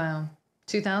all. Wow.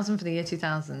 2,000 for the year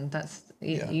 2000. That's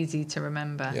easy to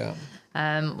remember. Yeah.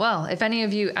 Well, if any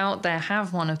of you out there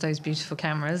have one of those beautiful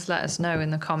cameras, let us know in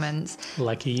the comments.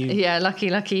 Lucky you. Yeah, lucky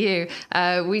you.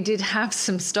 We did have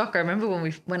some stock. I remember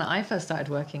when I first started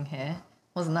working here.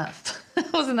 Wasn't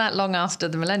that long after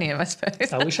the Millennium, I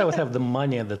suppose. I wish I would have the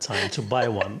money at the time to buy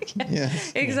one.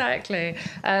 Yes. Exactly.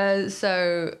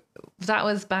 So that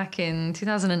was back in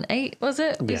 2008, was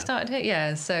it? We started it?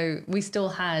 Yeah. So we still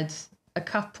had a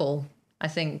couple, I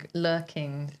think,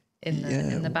 lurking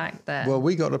in the back there. Well,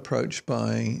 we got approached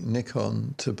by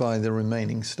Nikon to buy the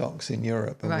remaining stocks in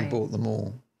Europe, and we bought them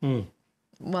all. Mm.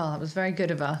 Well, that was very good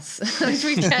of us. At least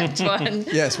we kept one.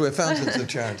 Yes, we're fountains of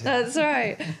charity. That's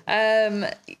right.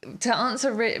 To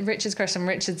answer Richard's question,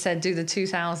 Richard said, do the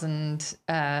 2000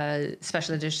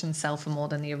 special editions sell for more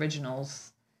than the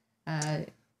originals?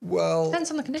 Well, depends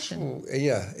on the condition.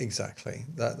 Yeah, exactly.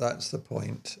 That's the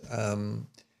point.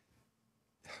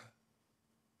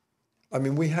 I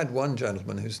mean, we had one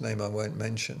gentleman whose name I won't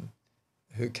mention,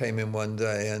 who came in one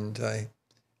day and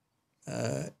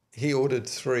he ordered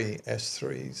 3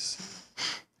 S3s.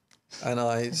 And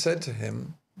I said to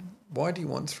him, why do you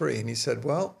want 3? And he said,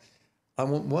 well, I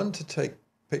want one to take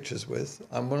pictures with.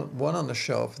 I want one on the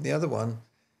shelf, and the other one,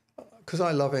 because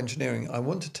I love engineering, I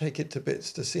want to take it to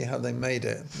bits to see how they made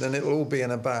it. Then it'll all be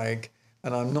in a bag,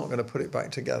 and I'm not going to put it back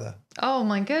together. Oh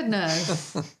my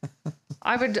goodness.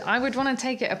 I would want to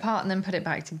take it apart and then put it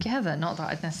back together. Not that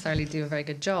I'd necessarily do a very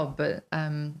good job, but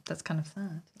that's kind of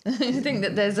sad. I think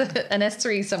that there's an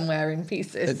S3 somewhere in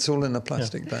pieces. It's all in a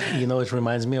plastic bag. You know, it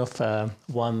reminds me of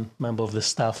one member of the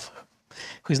staff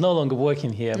who's no longer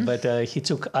working here, but he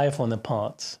took iPhone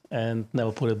apart and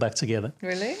never put it back together.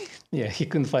 Really? Yeah, he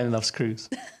couldn't find enough screws.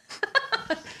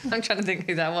 I'm trying to think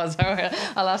who that was.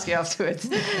 I'll ask you afterwards.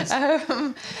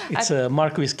 It's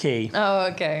Marquis K. Oh,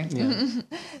 okay. Yeah.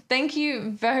 Thank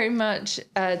you very much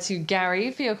to Gary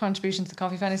for your contribution to the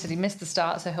Coffee Fan. He said he missed the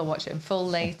start, so he'll watch it in full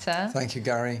later. Thank you,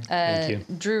 Gary. Thank you.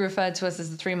 Drew referred to us as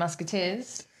the Three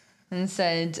Musketeers and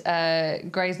said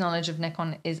Gray's knowledge of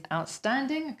Nikon is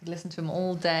outstanding. I could listen to him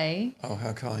all day. Oh,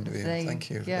 how kind of you. Thank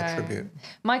you for the tribute.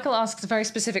 Michael asks a very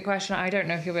specific question. I don't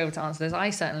know if you'll be able to answer this. I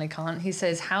certainly can't. He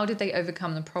says, how did they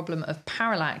overcome the problem of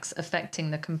parallax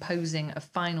affecting the composing of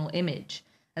final image,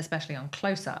 especially on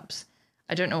close-ups?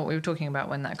 I don't know what we were talking about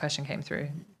when that question came through.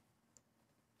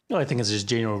 No, I think it's just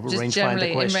general Just rangefinder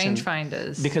generally question. in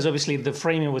rangefinders. Because obviously the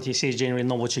framing, what you see is generally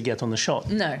not what you get on the shot.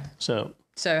 No.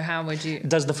 So how would you...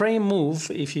 does the frame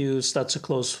move if you start to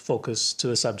close focus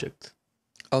to a subject?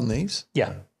 On these?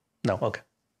 Yeah. No, okay.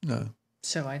 No.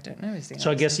 So I don't know. So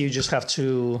I guess you just have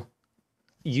to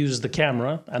use the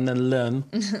camera and then learn.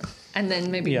 And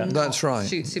then maybe not that's right.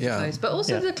 shoot super close. But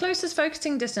also the closest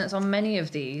focusing distance on many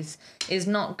of these is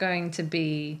not going to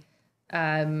be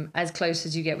as close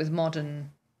as you get with modern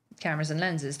cameras and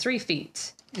lenses. 3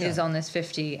 feet is on this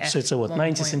 50 f. So it's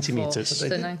 90 centimeters. So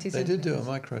 90 They did do a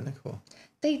micro nickel.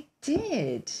 They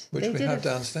did. Which they we did have a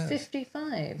downstairs.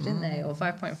 55, didn't they? Or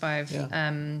 5.5, Yeah.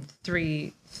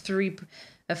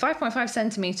 5.5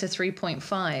 centimeter,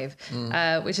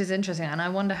 3.5, which is interesting. And I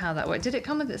wonder how that worked. Did it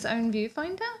come with its own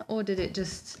viewfinder, or did it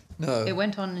just? No. It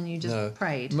went on and you just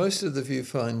prayed. Most of the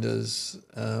viewfinders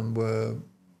were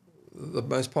the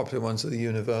most popular ones are the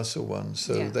universal ones,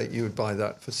 so that you would buy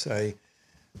that for, say,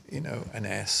 an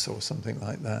S or something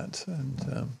like that,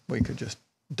 and we could just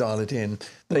dial it in.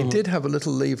 They did have a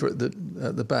little lever at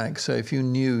the back, so if you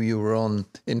knew you were on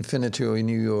infinity or you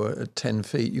knew you were at 10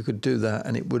 feet, you could do that,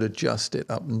 and it would adjust it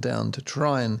up and down to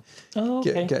try and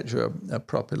get you a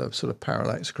proper sort of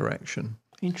parallax correction.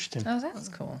 Interesting. Oh, that's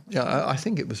cool. Yeah, I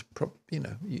think it was,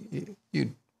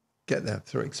 you'd get there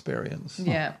through experience.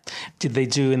 Yeah. Did they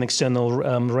do an external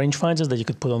rangefinders that you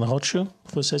could put on a hot shoe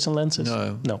for certain lenses?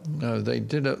 No. They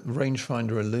did a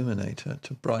rangefinder illuminator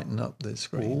to brighten up the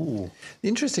screen. Ooh. The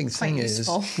interesting thing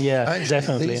useful. is, Yeah,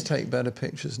 definitely. These take better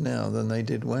pictures now than they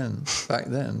did back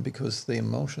then, because the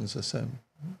emulsions are so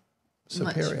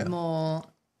superior. Much more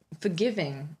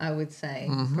forgiving, I would say,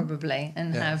 probably,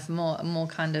 and have more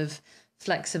kind of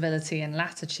flexibility and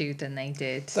latitude than they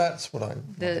did. That's what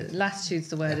The latitude's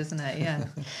the word, isn't it?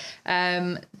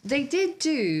 Yeah. They did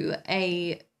do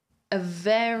a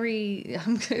very,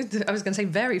 I was going to say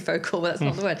very focal, but that's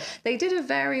not the word. They did a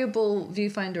variable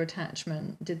viewfinder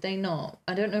attachment, did they not?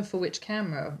 I don't know for which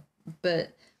camera, but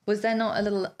was there not a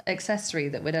little accessory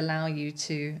that would allow you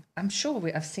to, I'm sure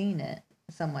I've seen it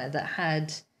somewhere, that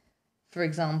had, for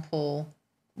example,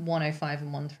 105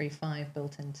 and 135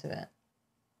 built into it?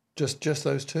 Just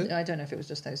those two? I don't know if it was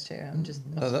just those two.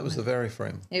 No, that was the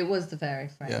Veriframe. It was the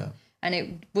Veriframe. Yeah.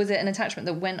 And was it an attachment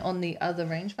that went on the other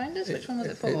rangefinders? Which one was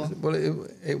it for?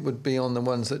 It would be on the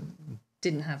ones that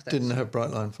didn't have those. Didn't have bright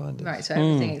line finders. Right, so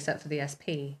everything except for the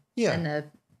SP. Yeah. And the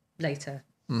later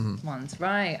ones.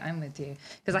 Right, I'm with you.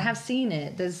 Because I have seen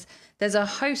it. There's a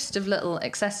host of little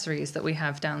accessories that we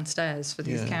have downstairs for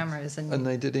these cameras. And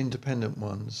they did independent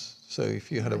ones. So if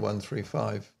you had a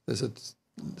 135, there's a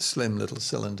slim little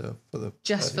cylinder for the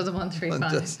for the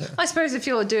 135. I suppose if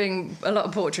you're doing a lot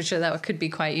of portraiture, that could be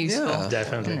quite useful. Yeah,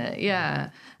 definitely. Yeah.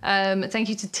 Thank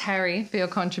you to Terry for your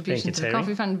contribution to the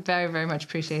Coffee Fund. Very, very much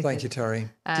appreciated. Thank you, Terry.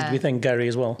 Did we thank Gary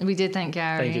as well? We did thank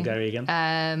Gary. Thank you, Gary,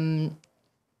 again.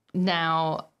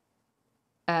 Now,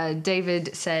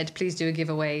 David said, please do a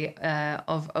giveaway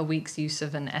of a week's use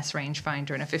of an S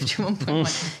rangefinder and a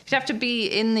 51.1. You'd have to be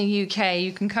in the UK.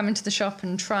 You can come into the shop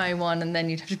and try one, and then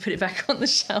you'd have to put it back on the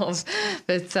shelves.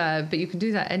 But you can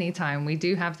do that anytime. We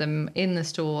do have them in the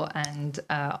store and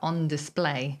on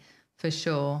display for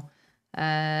sure.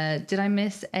 Did I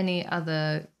miss any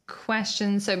other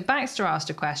questions? So Baxter asked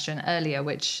a question earlier,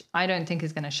 which I don't think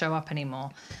is going to show up anymore.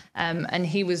 And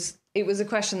it was a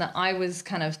question that I was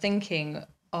kind of thinking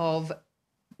of.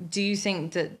 Do you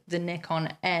think that the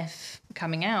Nikon F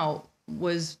coming out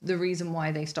was the reason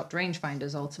why they stopped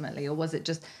rangefinders ultimately, or was it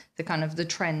just the kind of the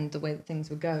trend, the way that things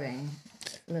were going,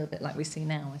 a little bit like we see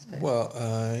now, I suppose?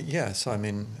 Well, yes. I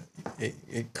mean,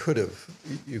 it could have.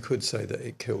 You could say that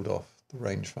it killed off the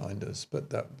rangefinders, but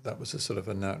that was a sort of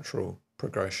a natural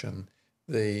progression.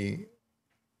 The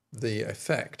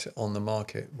effect on the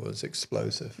market was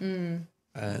explosive,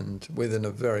 and within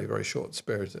a very, very short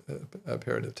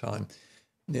period of time,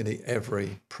 nearly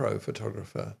every pro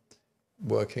photographer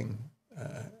working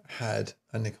had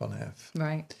a Nikon F.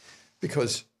 Right.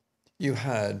 Because you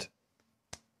had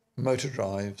motor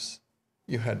drives,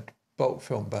 you had bulk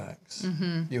film backs,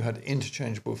 you had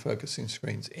interchangeable focusing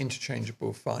screens,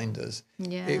 interchangeable finders.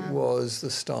 Yeah. It was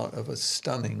the start of a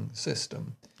stunning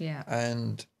system. Yeah.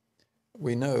 And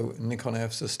we know Nikon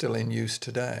Fs are still in use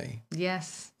today.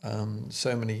 Yes.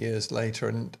 So many years later.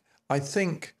 And I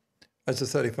think as a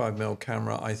 35mm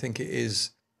camera, I think it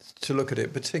is to look at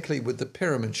it, particularly with the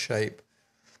pyramid shape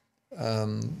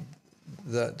that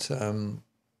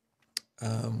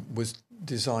was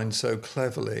designed so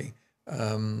cleverly,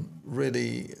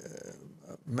 really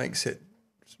makes it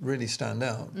really stand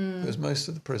out, because most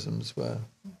of the prisms were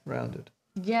rounded.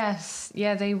 Yes.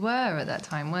 Yeah, they were at that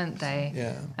time, weren't they?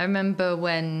 Yeah. I remember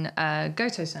when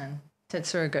Goto-san,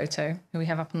 Tetsuro Goto, who we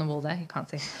have up on the wall there, you can't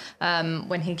see,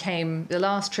 when he came, the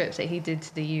last trip that he did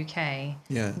to the UK,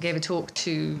 Yeah. he gave a talk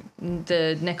to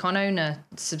the Nikon owner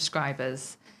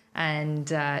subscribers, and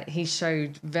he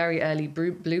showed very early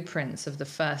blueprints of the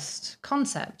first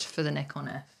concept for the Nikon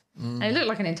F. And it looked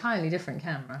like an entirely different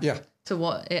camera. Yeah. To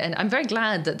what, and I'm very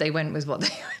glad that they went with what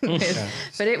they went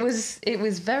with. But it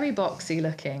was very boxy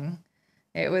looking.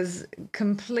 It was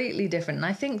completely different. And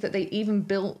I think that they even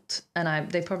built, and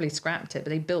they probably scrapped it, but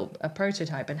they built a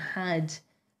prototype and had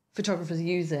photographers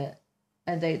use it.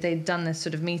 And they'd done this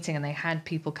sort of meeting, and they had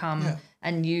people come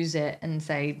and use it and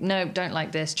say, no, don't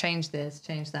like this, change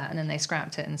that. And then they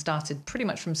scrapped it and started pretty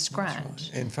much from scratch.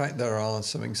 Right. In fact, there are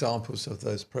some examples of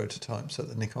those prototypes at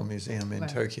the Nikon Museum in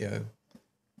Tokyo.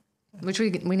 Which we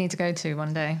need to go to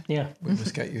one day. Yeah. We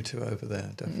must get you two over there,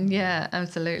 definitely. Yeah,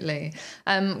 absolutely.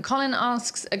 Colin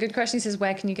asks a good question. He says,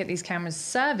 where can you get these cameras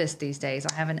serviced these days?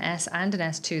 I have an S and an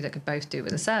S2 that could both do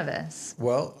with a service.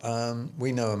 Well,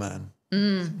 we know a man.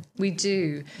 We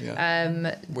do.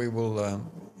 Yeah. We will,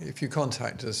 if you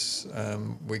contact us,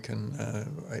 we can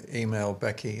email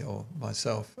Becky or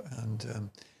myself, and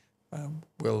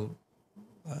we'll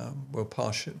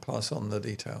pass on the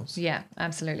details. Yeah,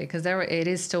 absolutely, because it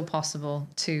is still possible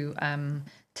to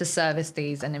service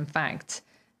these, and in fact,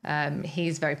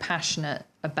 he's very passionate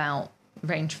about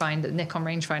Nikon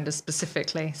rangefinders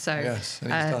specifically. So yes,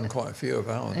 and he's done quite a few of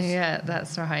ours. Yeah,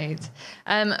 that's right.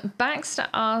 Baxter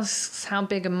asks, how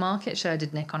big a market share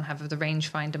did Nikon have of the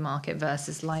rangefinder market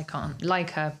versus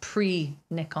Leica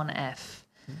pre-Nikon F?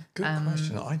 Good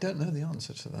question. I don't know the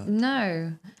answer to that.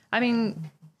 No, I mean,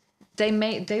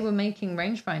 they were making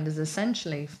rangefinders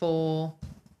essentially for,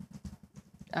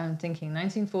 I'm thinking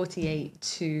 1948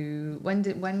 to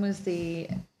when was the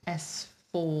S4,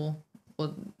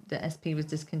 or the SP was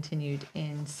discontinued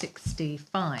in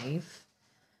 65.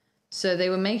 So they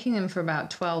were making them for about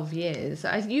 12 years.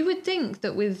 You would think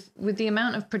that with the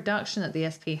amount of production that the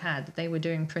SP had, that they were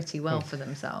doing pretty well for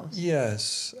themselves.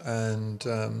 Yes, and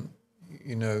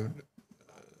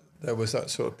there was that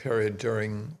sort of period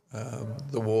during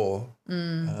the war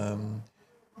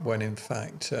when, in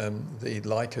fact, the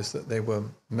Leicas that they were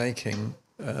making,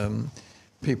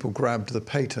 people grabbed the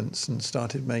patents and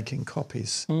started making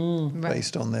copies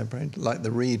based on their brand, like the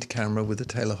Reed camera with the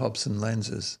Taylor Hobson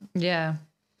lenses. Yeah.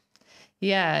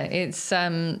 Yeah, it's so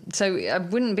I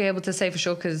wouldn't be able to say for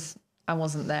sure because I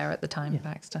wasn't there at the time,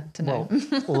 Baxter, to know.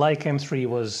 Well, Leica M3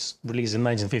 was released in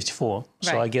 1954,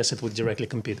 so Right. I guess it would directly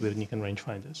compete with Nikon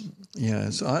rangefinders.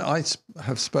 Yes, I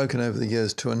have spoken over the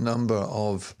years to a number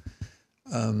of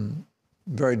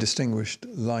very distinguished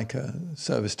Leica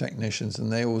service technicians,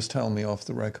 and they always tell me off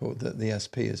the record that the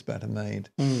SP is better made.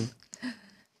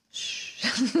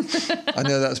 I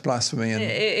know that's blasphemy, and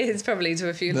It is probably to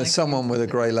a few. there's someone with a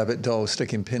grey Levett doll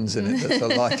sticking pins in it that's a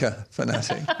Leica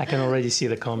fanatic. I can already see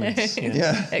the comments. Yeah.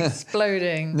 Yeah.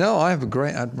 Exploding. No, I have a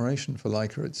great admiration for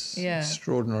Leica. It's Yeah.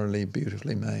 extraordinarily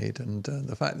beautifully made, and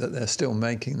the fact that they're still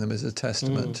making them is a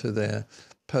testament to their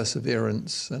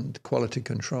perseverance and quality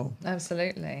control.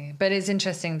 Absolutely. But it's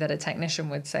interesting that a technician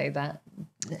would say that,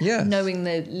 Yes. knowing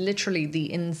literally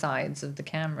the insides of the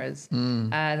cameras.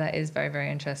 That is very, very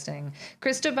interesting.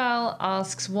 Cristobal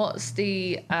asks, what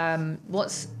Nikon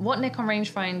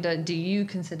rangefinder do you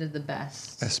consider the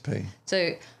best? SP.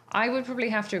 So I would probably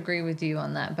have to agree with you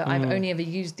on that, but I've only ever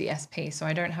used the SP, so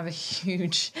I don't have a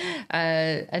huge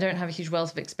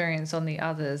wealth of experience on the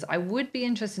others. I would be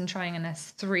interested in trying an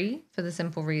S3 for the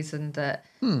simple reason that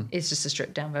it's just a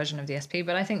stripped down version of the SP.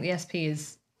 But I think the SP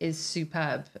is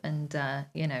superb, and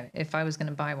you know, if I was going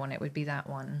to buy one, it would be that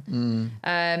one.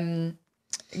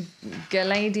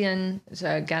 Galaden.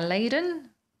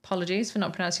 Apologies for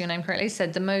not pronouncing your name correctly,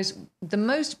 said the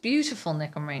most beautiful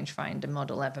Nikon rangefinder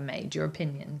model ever made. Your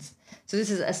opinions. So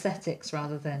this is aesthetics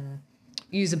rather than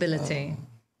usability.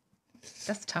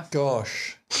 That's tough.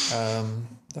 Gosh,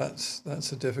 that's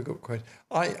a difficult question.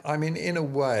 I mean, in a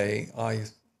way, I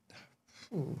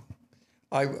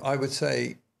would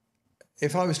say,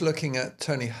 if I was looking at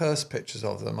Tony Hurst pictures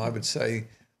of them, I would say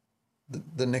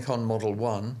the Nikon Model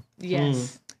 1.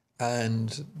 Yes.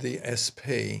 And the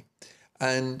SP.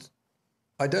 And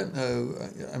I don't know,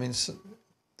 I mean,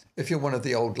 if you're one of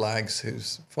the old lags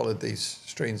who's followed these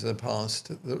streams in the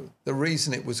past, the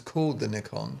reason it was called the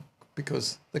Nikon,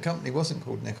 because the company wasn't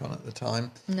called Nikon at the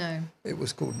time. No. It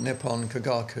was called Nippon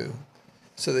Kogaku.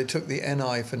 So they took the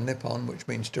NI for Nippon, which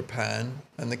means Japan,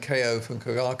 and the KO for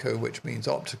Kogaku, which means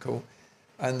optical,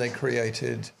 and they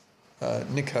created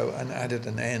Nikko and added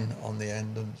an N on the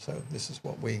end. And so this is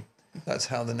that's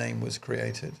how the name was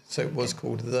created. So it was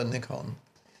called the Nikon.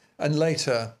 And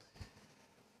later,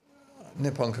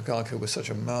 Nippon Kogaku was such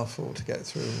a mouthful to get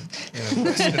through,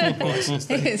 Western voices.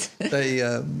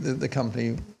 The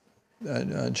company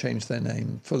changed their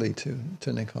name fully to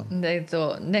Nikon. They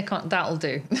thought, Nikon, that'll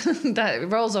do.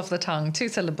 That rolls off the tongue, 2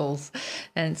 syllables,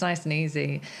 and it's nice and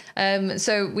easy.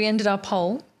 So we ended our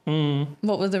poll.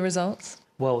 What were the results?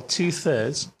 Well,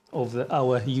 2/3 of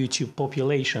our YouTube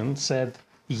population said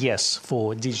yes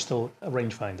for digital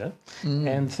rangefinder,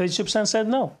 and 32% said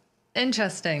no.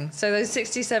 Interesting. So those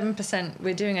 67%,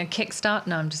 we're doing a Kickstart.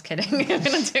 No, I'm just kidding. We're going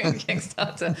to do a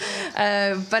Kickstarter.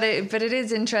 But it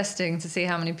is interesting to see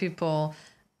how many people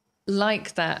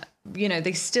like that. You know,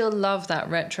 they still love that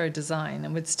retro design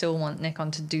and would still want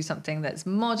Nikon to do something that's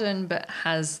modern but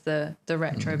has the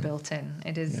retro built in.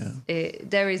 It is. Yeah.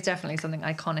 There is definitely something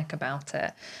iconic about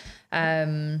it.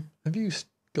 Have you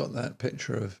got that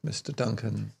picture of Mr.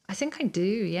 Duncan? I think I do.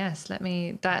 Yes. Let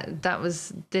me. That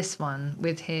was this one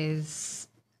with his.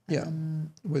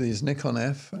 With his Nikon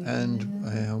F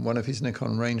and one of his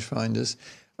Nikon rangefinders.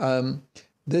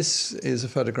 This is a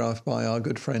photograph by our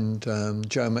good friend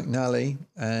Joe McNally,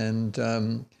 and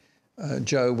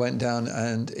Joe went down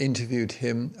and interviewed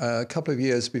him a couple of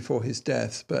years before his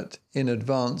death, but in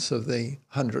advance of the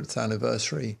 100th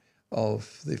anniversary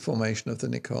of the formation of the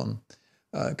Nikon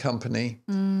company.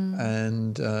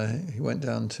 And he went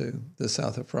down to the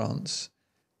south of France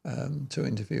to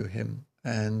interview him,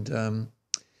 and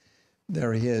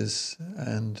there he is.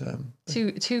 And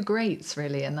two greats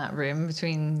really in that room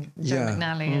between Joe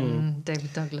McNally and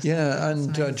David Douglas. Yeah,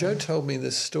 and Joe told me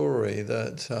this story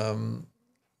that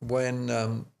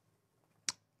when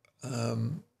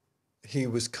he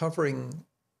was covering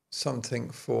something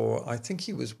for, I think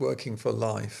he was working for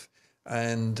Life,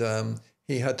 and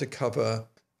he had to cover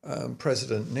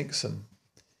President Nixon.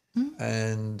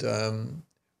 And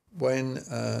when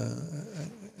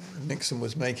Nixon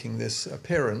was making this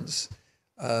appearance,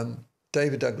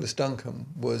 David Douglas Duncan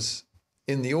was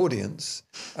in the audience,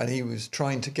 and he was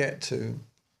trying to get to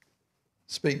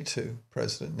speak to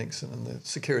President Nixon, and the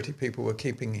security people were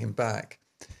keeping him back.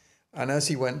 And as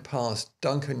he went past,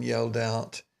 Duncan yelled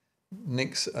out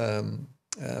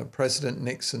President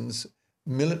Nixon's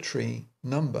military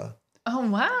number. Oh,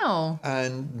 wow.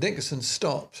 And Nixon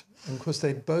stopped. And of course,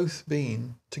 they'd both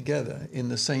been together in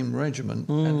the same regiment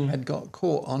and had got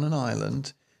caught on an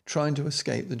island trying to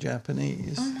escape the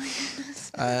Japanese. Oh, my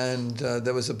goodness. And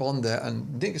there was a bond there.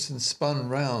 And Nixon spun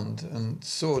round and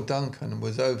saw Duncan and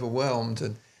was overwhelmed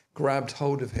and grabbed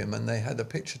hold of him. And they had a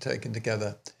picture taken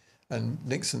together. And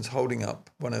Nixon's holding up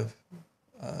one of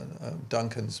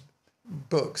Duncan's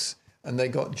books. And they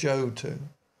got Joe to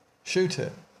shoot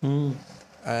it.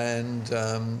 And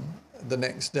the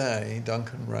next day,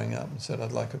 Duncan rang up and said,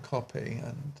 "I'd like a copy,"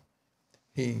 and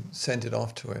he sent it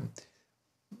off to him.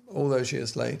 All those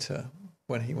years later,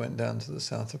 when he went down to the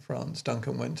south of France,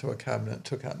 Duncan went to a cabinet,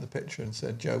 took out the picture and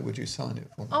said, "Joe, would you sign it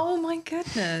for me?" Oh, my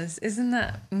goodness. Isn't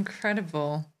that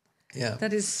incredible? Yeah.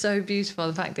 That is so beautiful,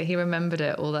 the fact that he remembered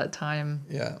it all that time.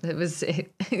 Yeah. It's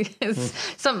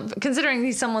considering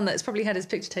he's someone that's probably had his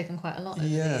picture taken quite a lot over the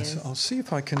years. I'll see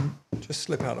if I can just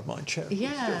slip out of my chair.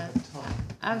 Yeah,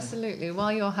 absolutely.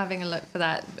 While you're having a look for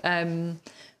that,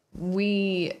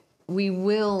 we we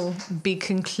will be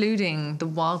concluding the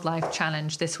Wildlife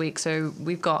Challenge this week. So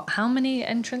we've got how many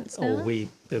entrants now? Oh, we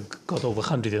got over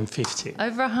 150.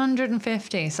 Over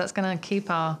 150. So that's going to keep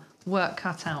our work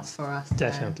cut out for us.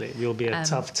 Definitely. It will be a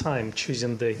tough time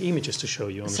choosing the images to show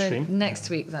you on the stream. So next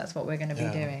week, that's what we're going to be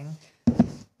doing.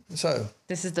 So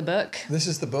this is the book. This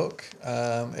is the book.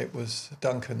 It was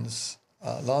Duncan's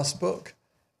last book.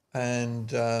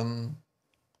 And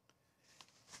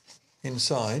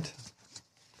inside,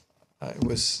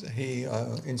 he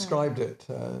inscribed it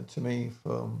to me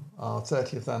for our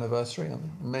 30th anniversary.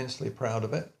 I'm immensely proud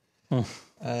of it.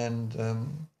 And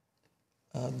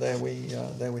there we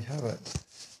have it.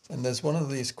 And there's one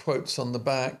of these quotes on the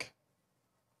back.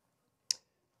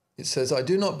 It says, "I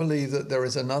do not believe that there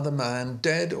is another man,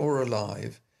 dead or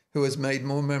alive, who has made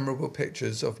more memorable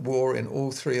pictures of war in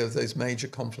all three of those major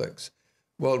conflicts,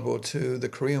 World War II, the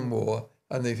Korean War,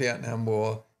 and the Vietnam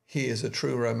War. He is a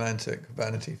true romantic,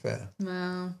 Vanity Fair."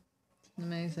 Wow,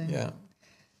 amazing. Yeah.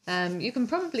 You can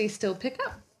probably still pick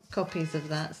up copies of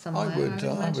that somewhere.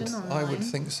 I would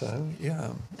think so.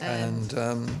 Yeah.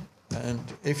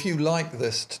 And if you like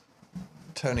this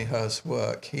Tony Hurst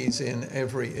work, he's in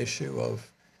every issue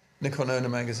of Nikon Owner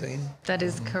magazine. That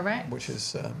is correct. Which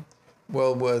is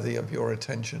well worthy of your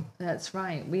attention. That's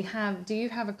right. We have. Do you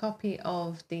have a copy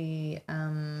of the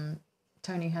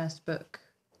Tony Hurst book?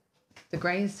 The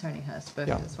Gray's Tony Hurst book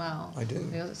as well. I do.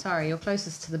 You're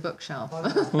closest to the bookshelf.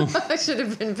 I should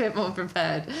have been a bit more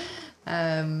prepared.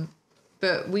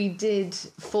 But we did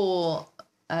for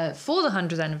the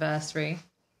 100th anniversary,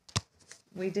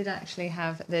 we did actually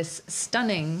have this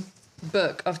stunning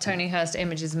book of Tony Hurst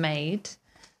images made.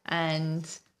 And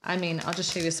I mean, I'll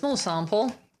just show you a small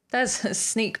sample. There's a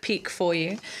sneak peek for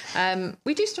you.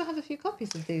 We do still have a few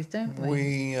copies of these, don't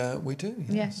we? We do, yes.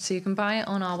 Yeah, so you can buy it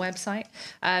on our website.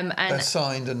 And they're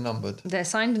signed and numbered. They're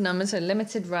signed and numbered, so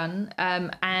limited run.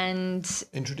 And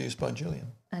introduced by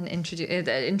Gillian. And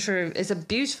it's a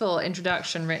beautiful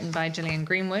introduction written by Gillian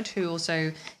Greenwood, who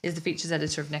also is the features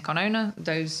editor of Nikon Owner.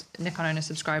 Those Nikon Owner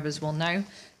subscribers will know.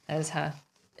 There's her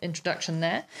introduction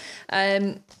there.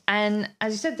 And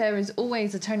as you said, there is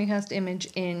always a Tony Hurst image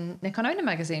in Nikon Owner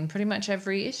magazine, pretty much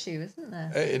every issue, isn't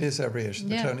there? It is every issue,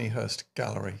 the Tony Hurst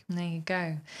gallery. There you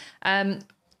go.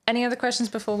 Any other questions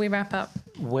before we wrap up?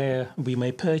 Where we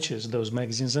may purchase those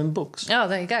magazines and books. Oh,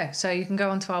 there you go. So you can go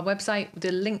onto our website.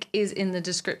 The link is in the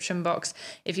description box.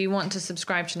 If you want to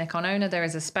subscribe to Nikon Owner, there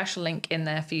is a special link in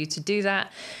there for you to do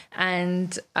that.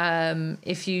 And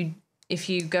if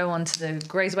you go onto the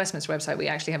Grays Westminster website, we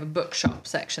actually have a bookshop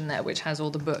section there, which has all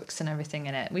the books and everything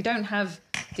in it. We don't have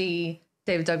the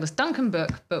David Douglas Duncan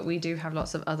book, but we do have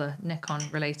lots of other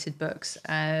Nikon-related books.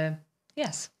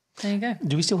 Yes, there you go.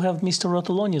 Do we still have Mr.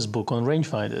 Rotolonia's book on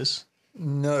rangefinders?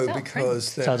 No,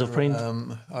 because it's out of print.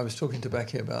 I was talking to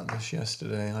Becky about this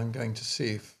yesterday. I'm going to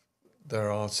see if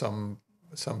there are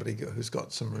somebody who's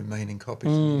got some remaining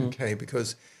copies in the UK,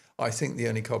 because I think the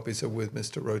only copies are with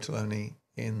Mr. Rotoloni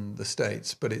in the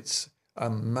States, but it's a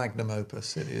magnum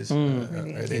opus. It is,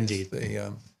 Indeed.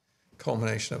 The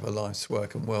culmination of a life's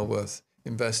work and well worth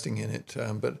investing in it.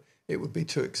 But it would be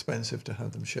too expensive to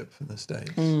have them shipped from the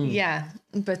States. Yeah,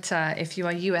 but if you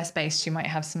are US based, you might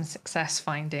have some success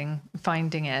finding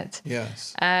it.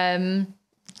 Yes.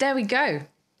 There we go.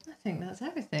 I think that's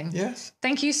everything. Yes.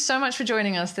 Thank you so much for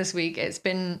joining us this week. It's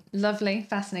been lovely,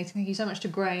 fascinating. Thank you so much to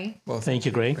Gray. Well, thank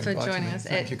you, Gray, for joining us.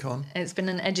 Thank you, Con. It's been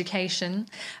an education.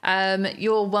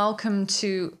 You're welcome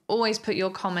to always put your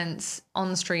comments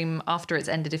on the stream after it's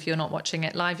ended. If you're not watching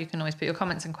it live, you can always put your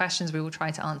comments and questions. We will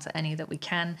try to answer any that we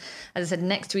can. As I said,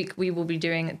 next week we will be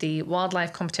doing the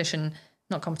wildlife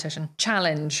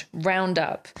challenge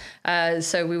roundup.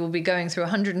 So we will be going through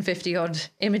 150 odd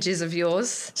images of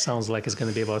yours. Sounds like it's going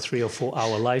to be about 3 or 4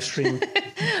 hour live stream.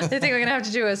 I think we're going to have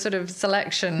to do a sort of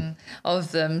selection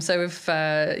of them. So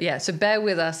so bear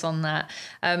with us on that.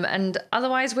 And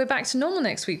otherwise, we're back to normal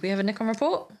next week. We have a Nikon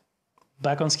report.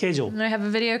 Back on schedule. And I have a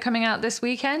video coming out this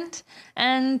weekend.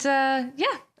 And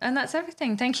and that's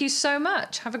everything. Thank you so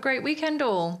much. Have a great weekend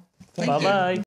all. Thank you. Bye-bye.